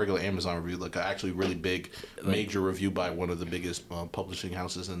just like a regular Amazon review, like an actually really big major review by one of the biggest publishing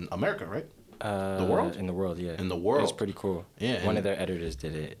houses in America, right? The world? In the world, yeah. In the world. It's pretty cool. Yeah. One of their editors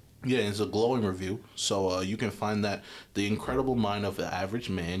did it. Yeah, it's a glowing review. So you can find that, The Incredible Mind of the Average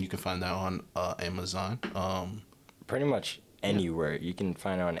Man. You can find that on Amazon. Pretty much anywhere. You can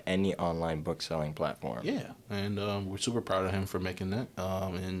find it on any online book selling platform. Yeah, and we're super proud of him for making that.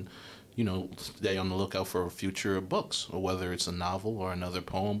 And stay on the lookout for future books, or whether it's a novel or another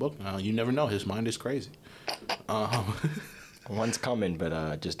poem book. You never know. His mind is crazy. One's coming,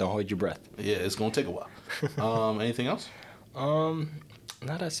 but just don't hold your breath. Yeah, it's gonna take a while. Anything else?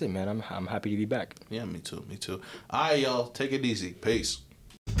 No, that's it, man. I'm happy to be back. Yeah, me too. All right, y'all. Take it easy. Peace.